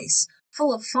voice,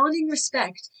 full of fawning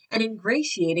respect and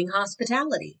ingratiating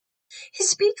hospitality. His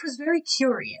speech was very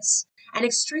curious, an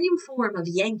extreme form of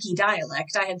Yankee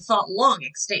dialect I had thought long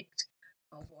extinct.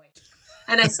 Oh boy.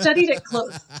 And I studied it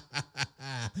close.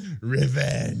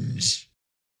 Revenge.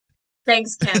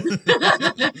 Thanks, Ken.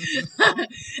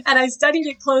 And I studied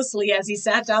it closely as he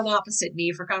sat down opposite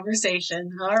me for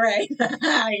conversation. All right,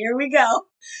 here we go.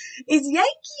 Is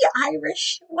Yankee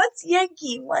Irish? What's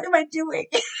Yankee? What am I doing?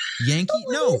 Yankee?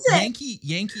 What No, is it?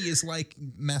 Yankee is like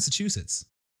Massachusetts.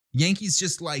 Yankee's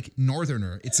just like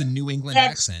northerner. It's a New England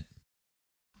Catch- accent.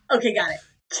 Okay, got it.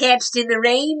 Catched in the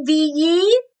rain, be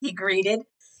ye? He greeted.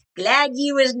 Glad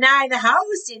ye was nigh the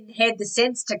house and had the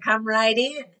sense to come right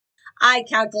in. I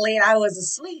calculate I was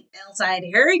asleep, else I'd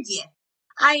heard ye.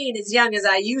 I ain't as young as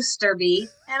I used to be,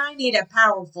 and I need a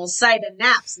powerful sight of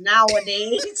naps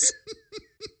nowadays.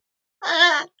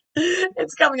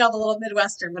 It's coming off a little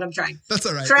Midwestern, but I'm trying. That's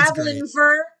all right. Traveling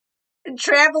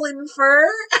fur.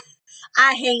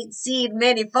 I hain't seen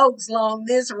many folks along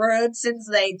this road since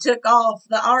they took off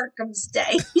the Arkham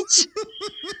stage.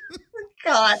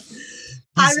 God.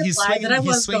 He's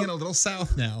swinging a little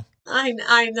south now. I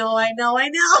know.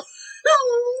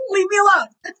 Leave me alone.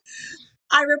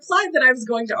 I replied that I was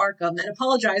going to Arkham and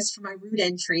apologized for my rude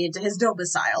entry into his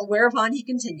domicile, whereupon he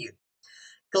continued.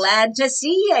 Glad to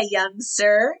see ye, young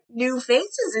sir. New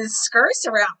faces is scarce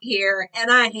around here, and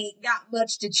I hain't got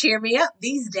much to cheer me up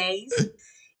these days.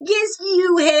 Guess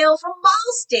you hail from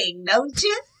Boston, don't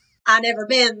you? I never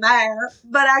been there,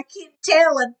 but I can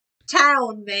tell a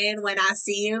town man when I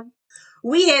see him.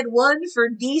 We had one for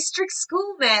district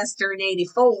schoolmaster in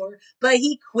 '84, but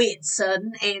he quit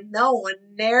sudden, and no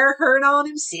one ne'er heard on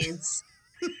him since.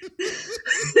 This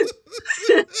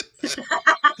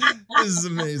is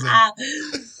amazing.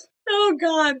 Oh,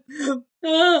 God.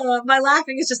 My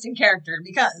laughing is just in character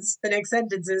because the next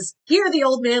sentence is, here the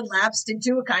old man lapsed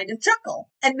into a kind of chuckle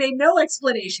and made no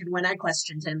explanation when I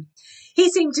questioned him. He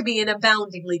seemed to be in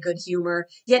aboundingly good humor,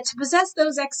 yet to possess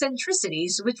those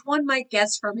eccentricities which one might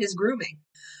guess from his grooming.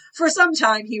 For some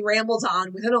time he rambled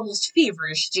on with an almost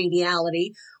feverish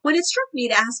geniality, when it struck me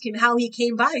to ask him how he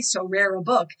came by so rare a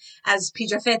book as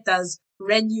Pigafetta's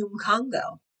Regnum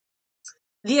Congo.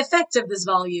 The effect of this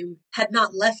volume had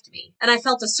not left me, and I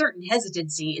felt a certain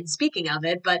hesitancy in speaking of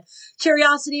it, but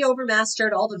curiosity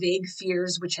overmastered all the vague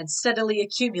fears which had steadily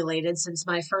accumulated since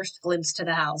my first glimpse to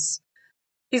the house.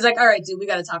 He's like, all right, dude, we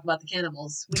got to talk about the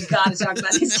cannibals. We've got to talk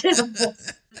about these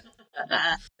cannibals.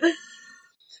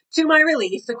 To my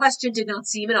relief, the question did not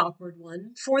seem an awkward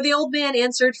one, for the old man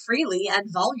answered freely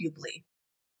and volubly.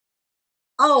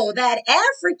 Oh, that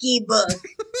Afriky book.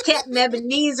 Captain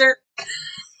Ebenezer.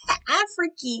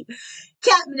 Afriky.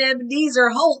 Captain Ebenezer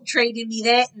Holt traded me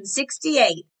that in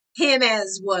 68. Him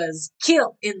as was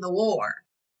killed in the war.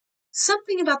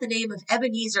 Something about the name of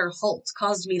Ebenezer Holt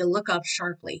caused me to look up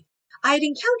sharply. I had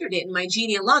encountered it in my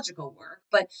genealogical work,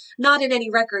 but not in any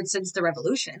record since the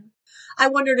Revolution. I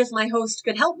wondered if my host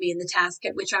could help me in the task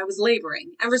at which I was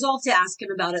laboring, and resolved to ask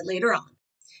him about it later on.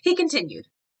 He continued,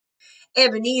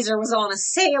 Ebenezer was on a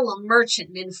Salem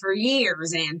merchantman for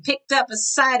years and picked up a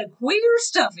sight of queer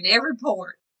stuff in every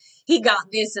port. He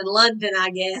got this in London, I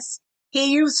guess.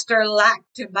 He used to like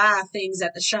to buy things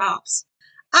at the shops.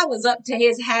 I was up to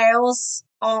his house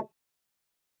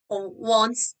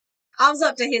once. I was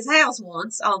up to his house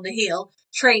once on the hill,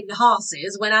 trading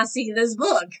horses, when I see this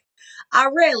book. I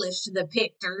relished the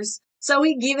pictures, so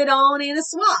he give it on in a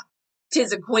swap.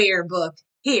 'Tis a queer book.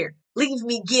 Here, leave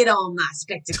me get on my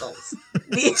spectacles.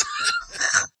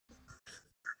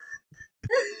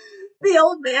 The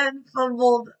old man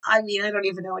fumbled. I don't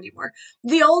even know anymore.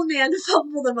 The old man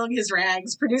fumbled among his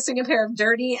rags, producing a pair of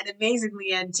dirty and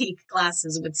amazingly antique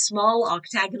glasses with small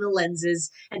octagonal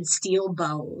lenses and steel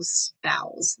bows.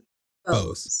 Bows.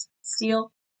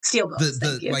 Steel bows.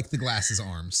 Like the glasses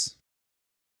arms.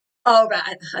 Oh,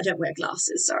 right. I don't wear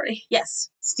glasses, sorry. Yes,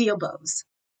 steel bows.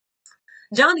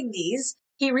 Donning these,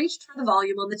 he reached for the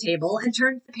volume on the table and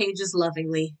turned the pages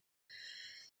lovingly.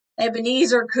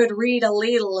 Ebenezer could read a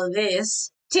little of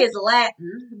this. 'Tis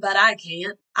Latin, but I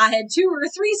can't. I had 2 or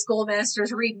 3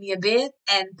 schoolmasters read me a bit,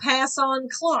 and pass on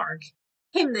Clark.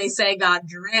 Him they say got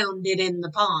drowned in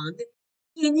the pond.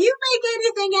 Can you make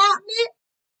anything out in it?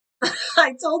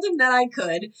 I told him that I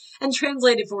could, and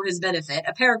translated for his benefit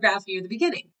a paragraph near the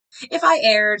beginning. If I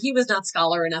erred, he was not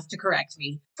scholar enough to correct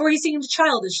me, for he seemed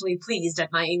childishly pleased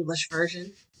at my English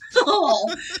version.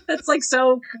 Oh, that's like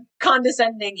so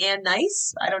condescending and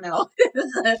nice. I don't know.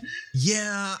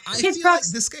 Yeah, I feel like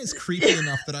this guy's creepy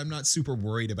enough that I'm not super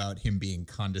worried about him being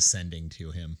condescending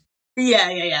to him. Yeah,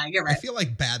 you're right. I feel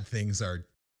like bad things are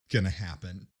gonna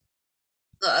happen.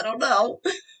 I don't know.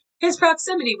 His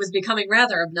proximity was becoming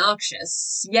rather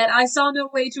obnoxious, yet I saw no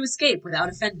way to escape without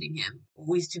offending him.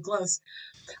 Always too close.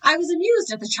 I was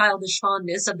amused at the childish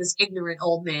fondness of this ignorant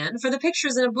old man for the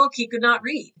pictures in a book he could not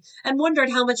read, and wondered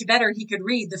how much better he could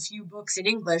read the few books in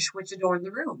English which adorned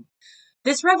the room.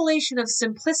 This revelation of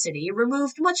simplicity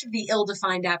removed much of the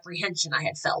ill-defined apprehension I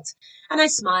had felt, and I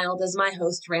smiled as my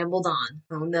host rambled on.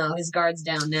 Oh no, his guard's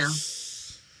down now.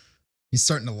 He's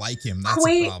starting to like him. That's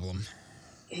a problem.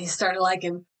 He's starting to like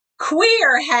him.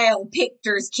 Queer how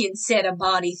pictures can set a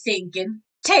body thinking.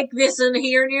 Take this one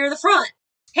here near the front.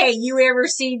 Hey, you ever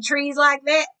seen trees like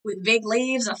that with big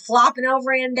leaves a flopping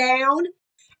over and down?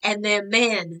 And them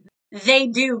men, they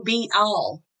do beat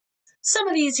all. Some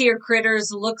of these here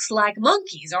critters looks like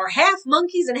monkeys, or half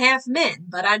monkeys and half men,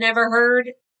 but I never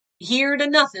heard of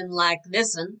nothing like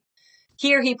this'n.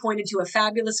 Here he pointed to a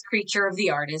fabulous creature of the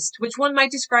artist, which one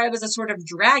might describe as a sort of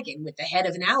dragon with the head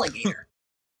of an alligator.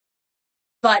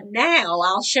 But now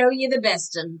I'll show you the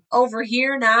best'n, over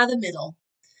here nigh the middle.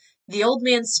 The old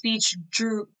man's speech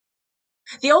grew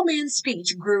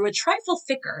a trifle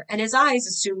thicker, and his eyes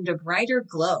assumed a brighter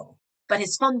glow. But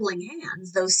his fumbling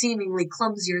hands, though seemingly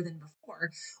clumsier than before,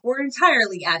 were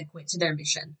entirely adequate to their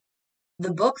mission.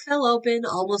 The book fell open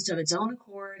almost of its own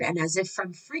accord, and as if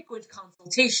from frequent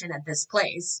consultation at this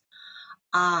place.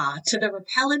 To the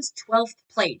repellent 12th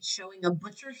plate, showing a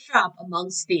butcher's shop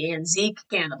amongst the Anzique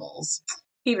cannibals.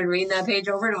 Even reading that page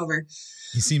over and over.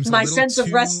 He seems a little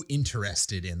too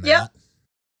interested in that.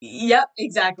 Yep,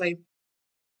 exactly.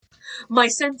 My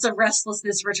sense of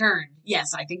restlessness returned.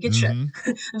 Yes, I think it should.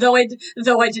 though I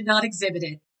did not exhibit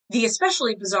it. The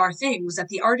especially bizarre thing was that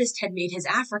the artist had made his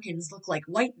Africans look like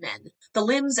white men. The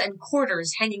limbs and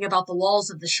quarters hanging about the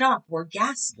walls of the shop were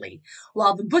ghastly,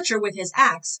 while the butcher with his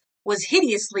axe was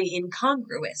hideously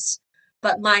incongruous.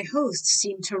 But my host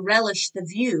seemed to relish the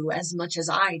view as much as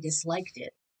I disliked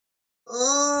it.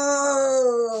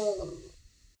 Oh.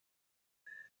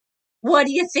 What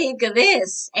do you think of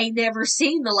this? Ain't never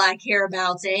seen the like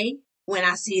hereabouts, eh? When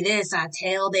I see this, I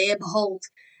tell Eb Holt,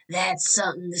 that's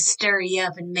something to stir you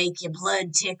up and make your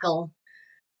blood tickle.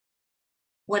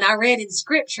 When I read in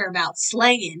scripture about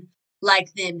slaying,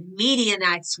 like them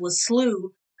Midianites was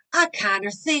slew, I kinder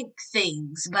think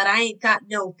things, but I ain't got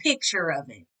no picture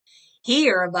of it.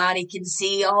 Here a body can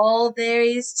see all there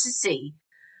is to see.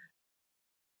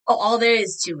 All there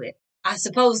is to it. I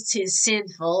suppose 'tis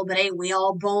sinful, but ain't we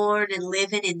all born and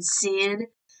living in sin?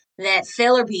 That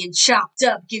feller being chopped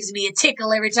up gives me a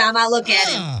tickle every time I look at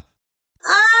him.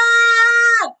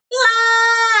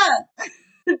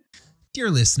 Dear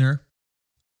listener,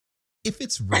 If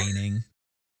it's raining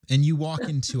and you walk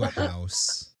into a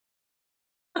house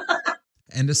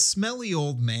and a smelly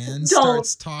old man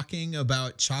starts talking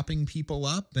about chopping people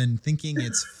up and thinking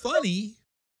it's funny,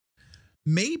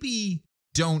 maybe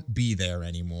don't be there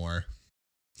anymore.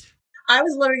 I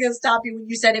was literally going to stop you when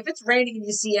you said if it's raining and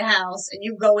you see a house and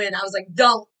you go in. I was like,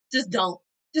 just don't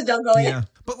go in. Yeah,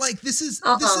 but like this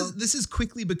is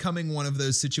quickly becoming one of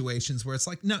those situations where it's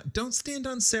like, no, don't stand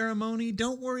on ceremony.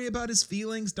 Don't worry about his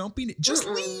feelings. Don't be. Just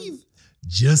leave.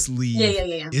 Just leave.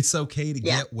 Yeah. It's okay to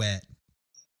get wet.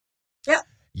 Yep.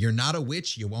 You're not a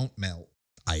witch. You won't melt,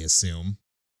 I assume.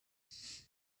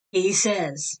 He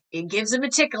says it gives him a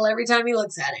tickle every time he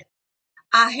looks at it.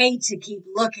 I hate to keep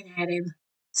looking at him.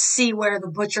 See where the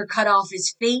butcher cut off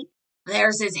his feet?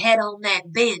 There's his head on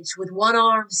that bench with one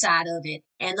arm side of it,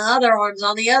 and the other arm's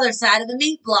on the other side of the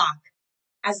meat block.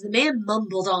 As the man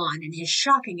mumbled on in his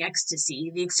shocking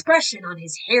ecstasy, the expression on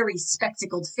his hairy,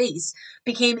 spectacled face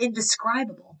became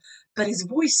indescribable, but his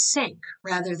voice sank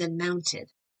rather than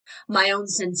mounted. My own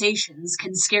sensations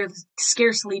can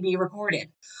scarcely be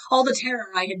recorded. All the terror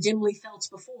I had dimly felt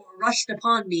before rushed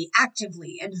upon me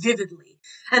actively and vividly,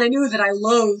 and I knew that I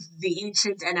loathed the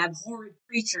ancient and abhorrent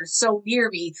creature so near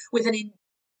me with an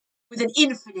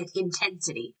infinite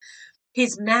intensity.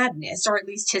 His madness, or at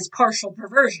least his partial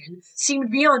perversion,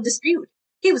 seemed beyond dispute.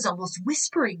 He was almost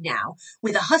whispering now,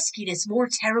 with a huskiness more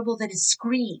terrible than a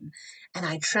scream, and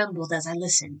I trembled as I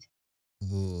listened.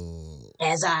 Ooh.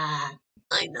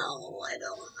 I don't want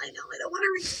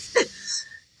to read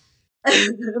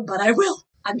it. But I will.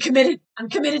 I'm committed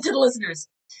to the listeners.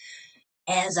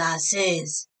 As I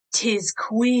says, 'tis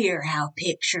queer how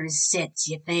pictures sets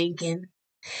you thinking.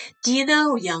 Do you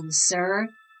know, young sir,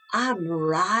 I'm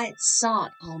right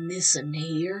sot on this'n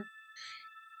here.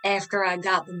 After I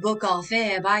got the book off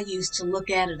Eb, I used to look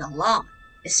at it a lot,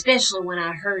 especially when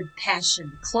I heard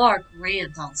Passion Clark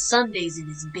rant on Sundays in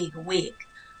his big wig.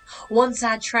 Once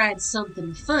I tried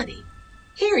something funny.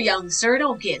 Here, young sir,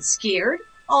 don't get scared.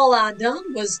 All I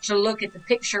done was to look at the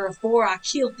picture afore I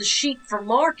killed the sheep for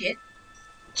market.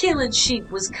 Killing sheep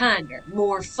was kinder,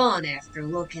 more fun after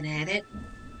looking at it.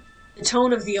 The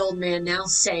tone of the old man now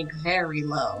sank very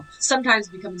low, sometimes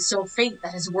becoming so faint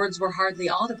that his words were hardly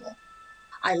audible.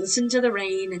 I listened to the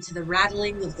rain and to the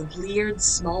rattling of the bleared,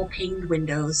 small-paned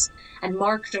windows, and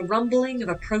marked a rumbling of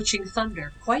approaching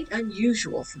thunder quite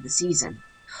unusual for the season.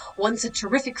 Once a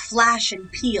terrific flash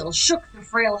and peal shook the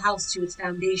frail house to its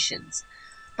foundations,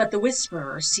 but the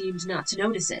whisperer seemed not to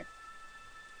notice it.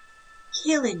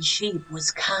 Killing sheep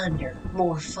was kinder,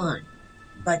 more fun,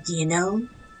 but do you know,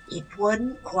 it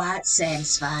wasn't quite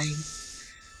satisfying.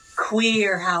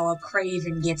 Queer how a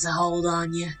craving gets a hold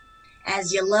on you.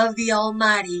 As you love the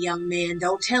Almighty, young man,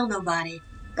 don't tell nobody,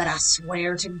 but I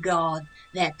swear to God,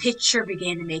 that picture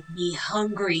began to make me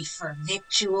hungry for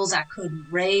victuals I couldn't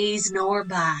raise nor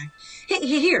buy.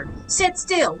 Here, sit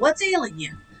still. What's ailing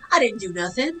you? I didn't do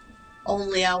nothing.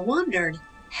 Only I wondered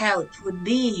how it would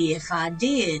be if I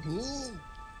did.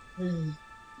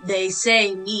 They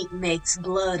say meat makes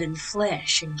blood and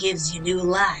flesh and gives you new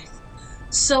life.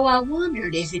 So I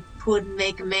wondered if it wouldn't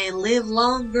make a man live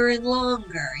longer and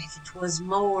longer if it was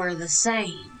more the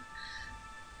same.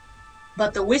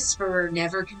 But the whisperer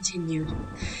never continued.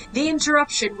 The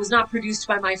interruption was not produced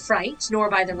by my fright, nor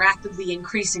by the rapidly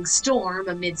increasing storm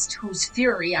amidst whose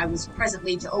fury I was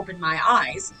presently to open my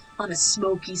eyes on a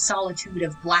smoky solitude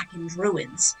of blackened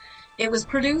ruins. It was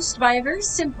produced by a very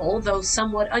simple, though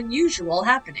somewhat unusual,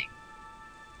 happening.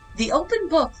 The open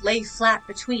book lay flat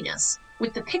between us,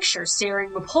 with the picture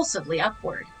staring repulsively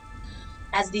upward.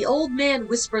 As the old man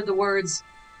whispered the words,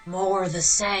 "More the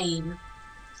same,"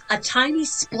 a tiny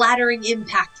splattering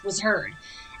impact was heard,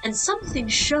 and something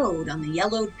showed on the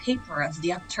yellowed paper of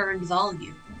the upturned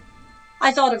volume.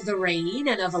 I thought of the rain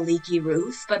and of a leaky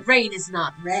roof, but rain is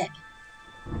not red.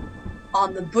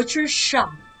 On the butcher's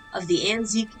shop of the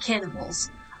Anzique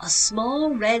cannibals, a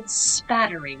small red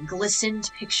spattering glistened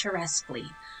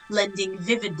picturesquely, lending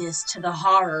vividness to the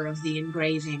horror of the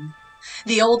engraving.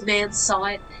 The old man saw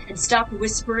it and stopped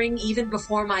whispering even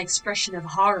before my expression of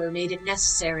horror made it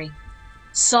necessary.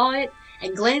 Saw it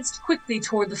and glanced quickly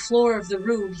toward the floor of the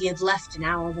room he had left an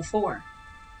hour before.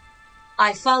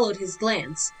 I followed his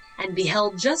glance and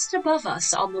beheld just above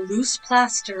us on the loose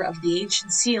plaster of the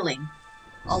ancient ceiling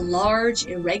a large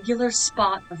irregular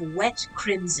spot of wet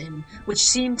crimson which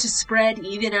seemed to spread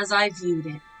even as I viewed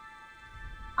it.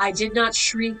 I did not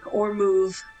shriek or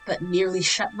move, but merely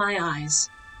shut my eyes.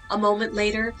 A moment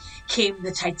later came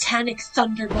the titanic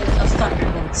thunderbolt of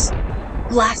thunderbolts,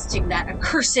 blasting that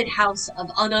accursed house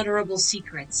of unutterable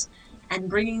secrets, and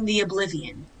bringing the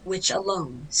oblivion which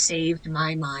alone saved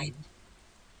my mind.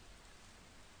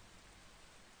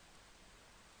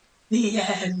 The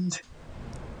end.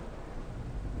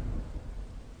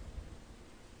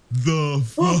 The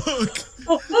fuck?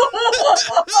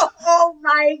 Oh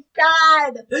my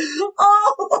god!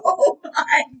 Oh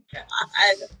my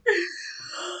god!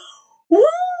 Woo!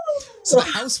 So the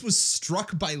house was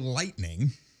struck by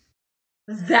lightning.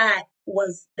 That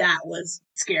was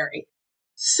scary.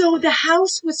 So the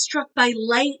house was struck by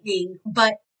lightning,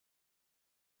 but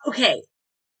okay,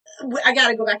 I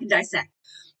gotta go back and dissect.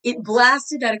 It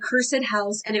blasted at a cursed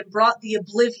house and it brought the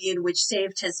oblivion which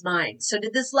saved his mind. So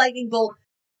did this lightning bolt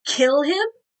kill him?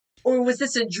 Or was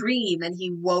this a dream and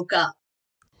he woke up?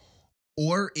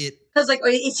 Or it... Because, like,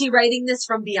 is he writing this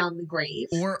from beyond the grave?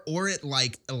 Or it,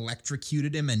 like,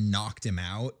 electrocuted him and knocked him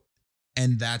out.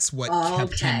 And that's what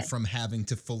kept him from having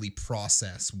to fully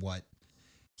process what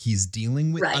he's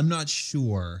dealing with. Right. I'm not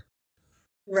sure.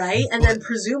 Right? And then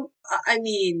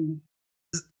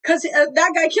because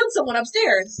that guy killed someone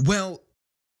upstairs. Well,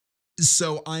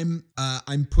 so I'm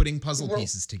putting puzzle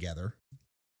pieces together.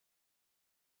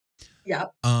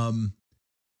 Yep.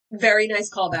 Very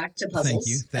nice callback to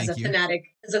puzzles. Thank you.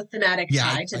 As a thematic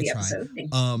tie to the episode.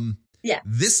 Yeah.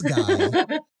 This guy,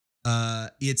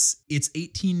 it's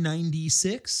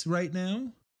 1896 right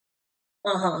now.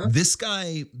 Uh-huh. This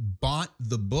guy bought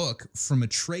the book from a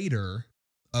trader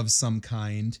of some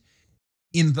kind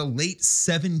in the late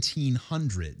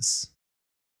 1700s.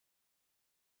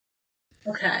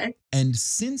 Okay. And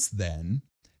since then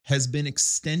has been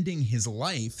extending his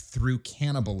life through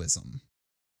cannibalism.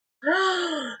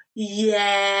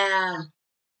 Yeah.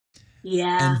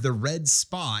 And the red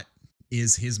spot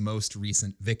is his most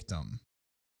recent victim.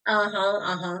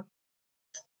 Uh-huh.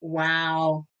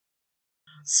 Wow.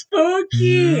 Spooky.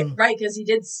 Yeah. Right, because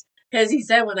he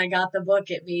said when I got the book,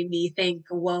 it made me think,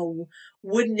 whoa,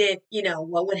 wouldn't it,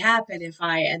 what would happen if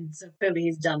and so clearly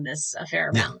he's done this a fair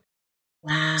amount.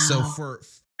 Wow. So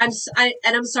I'm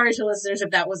sorry to listeners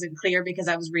if that wasn't clear because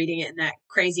I was reading it in that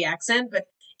crazy accent, but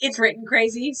it's written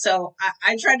crazy, so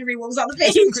I tried to read what was on the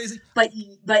page. It's crazy. But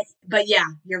yeah,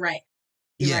 you're right.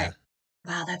 You're right.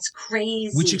 Wow, that's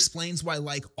crazy. Which explains why,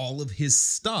 like, all of his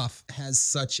stuff has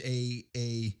such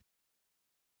a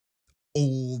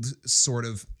old sort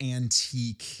of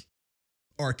antique,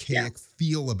 archaic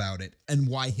feel about it, and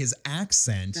why his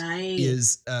accent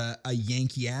is a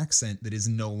Yankee accent that is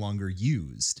no longer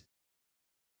used.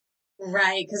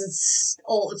 Right, because it's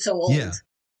old. It's so old. Yeah.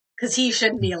 Because he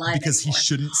shouldn't be alive because anymore. He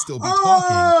shouldn't still be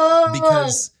talking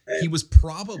because he was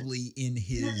probably in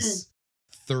his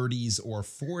 30s or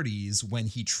 40s when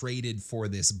he traded for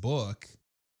this book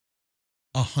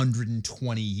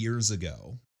 120 years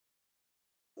ago.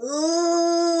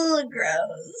 Ooh,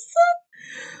 gross.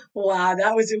 Wow,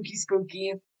 that was ooky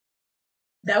spooky.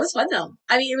 That was fun though.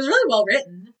 I mean, it was really well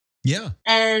written. Yeah.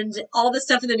 And all the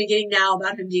stuff in the beginning now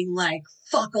about him being like,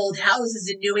 fuck old houses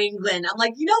in New England. I'm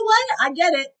like, you know what? I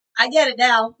get it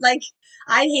now. Like,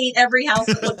 I'd hate every house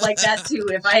that looked like that too.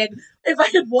 If I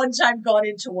had one time gone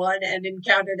into one and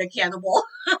encountered a cannibal,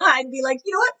 I'd be like,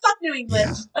 you know what? Fuck New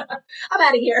England. Yeah. I'm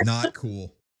out of here. Not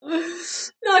cool.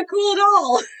 Not cool at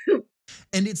all.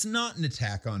 And it's not an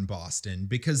attack on Boston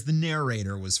because the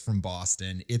narrator was from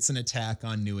Boston. It's an attack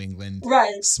on New England,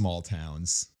 small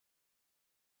towns.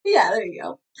 Yeah, there you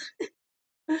go.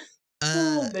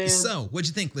 So, what'd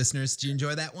you think, listeners? Did you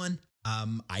enjoy that one?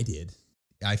 I did.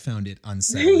 I found it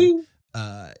unsettling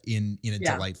in a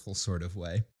delightful sort of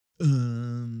way.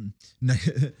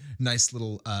 Nice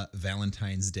little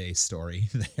Valentine's Day story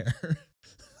there.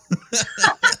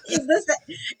 Is this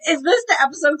the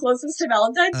episode closest to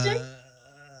Valentine's Day?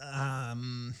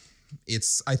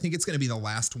 I think it's going to be the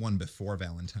last one before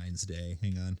Valentine's Day.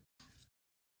 Hang on.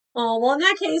 Oh, well, in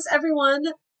that case, everyone,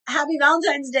 happy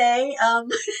Valentine's Day.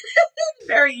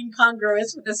 Very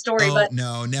incongruous with the story, but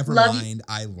no, never mind.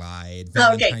 I lied.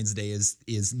 Valentine's Day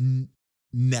is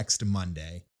next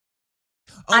Monday.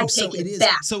 Oh, so it is.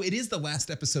 Back. So it is the last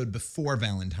episode before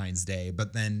Valentine's Day,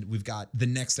 but then we've got the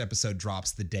next episode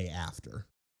drops the day after.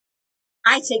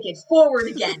 I take it forward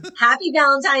again. Happy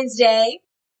Valentine's Day,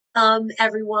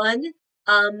 everyone.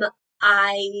 Here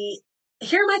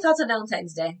are my thoughts on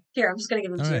Valentine's Day. Here, I'm just going to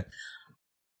give them to you.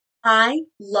 I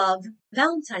love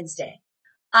Valentine's Day.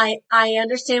 I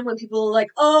understand when people are like,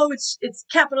 oh, it's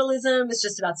capitalism. It's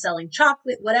just about selling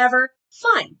chocolate, whatever.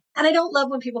 Fine. And I don't love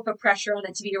when people put pressure on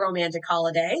it to be a romantic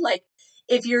holiday. Like,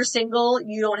 if you're single,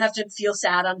 you don't have to feel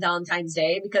sad on Valentine's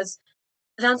Day because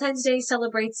Valentine's Day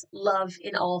celebrates love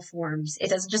in all forms. It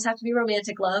doesn't just have to be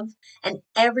romantic love. And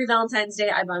every Valentine's Day,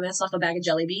 I buy myself a bag of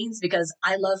jelly beans because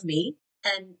I love me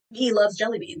and me loves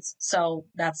jelly beans. So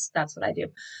that's what I do.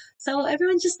 So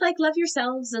everyone just like love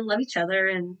yourselves and love each other.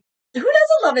 And who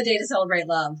doesn't love a day to celebrate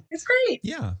love? It's great.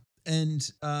 Yeah. and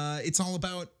it's all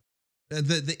about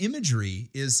the imagery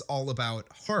is all about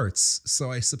hearts.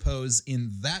 So I suppose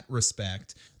in that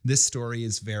respect, this story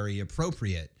is very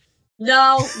appropriate.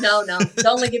 No.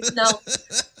 Don't link it. No.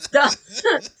 Don't.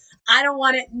 I don't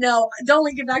want it. No, don't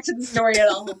link it back to the story at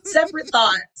all. Separate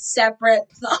thought.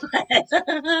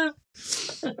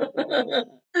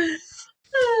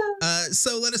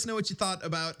 So let us know what you thought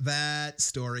about that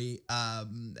story.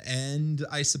 And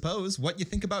I suppose what you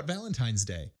think about Valentine's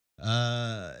Day. Let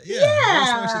us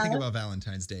know what you think about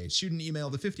Valentine's Day. Shoot an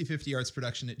email to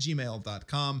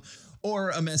 5050artsproduction@gmail.com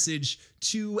or a message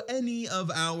to any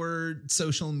of our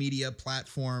social media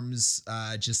platforms.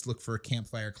 Just look for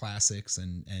Campfire Classics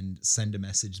and send a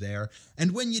message there.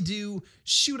 And when you do,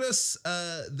 shoot us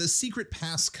the secret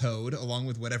passcode along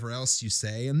with whatever else you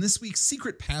say. And this week's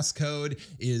secret passcode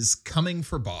is Coming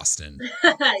for Boston.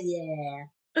 Yeah.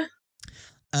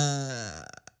 I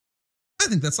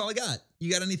think that's all I got.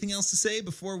 You got anything else to say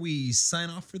before we sign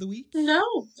off for the week?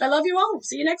 No, I love you all.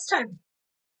 See you next time.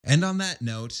 And on that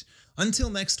note, until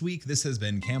next week, this has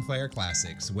been Campfire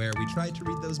Classics, where we try to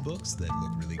read those books that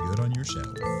look really good on your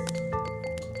shelf.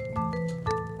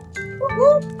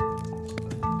 Woo-hoo.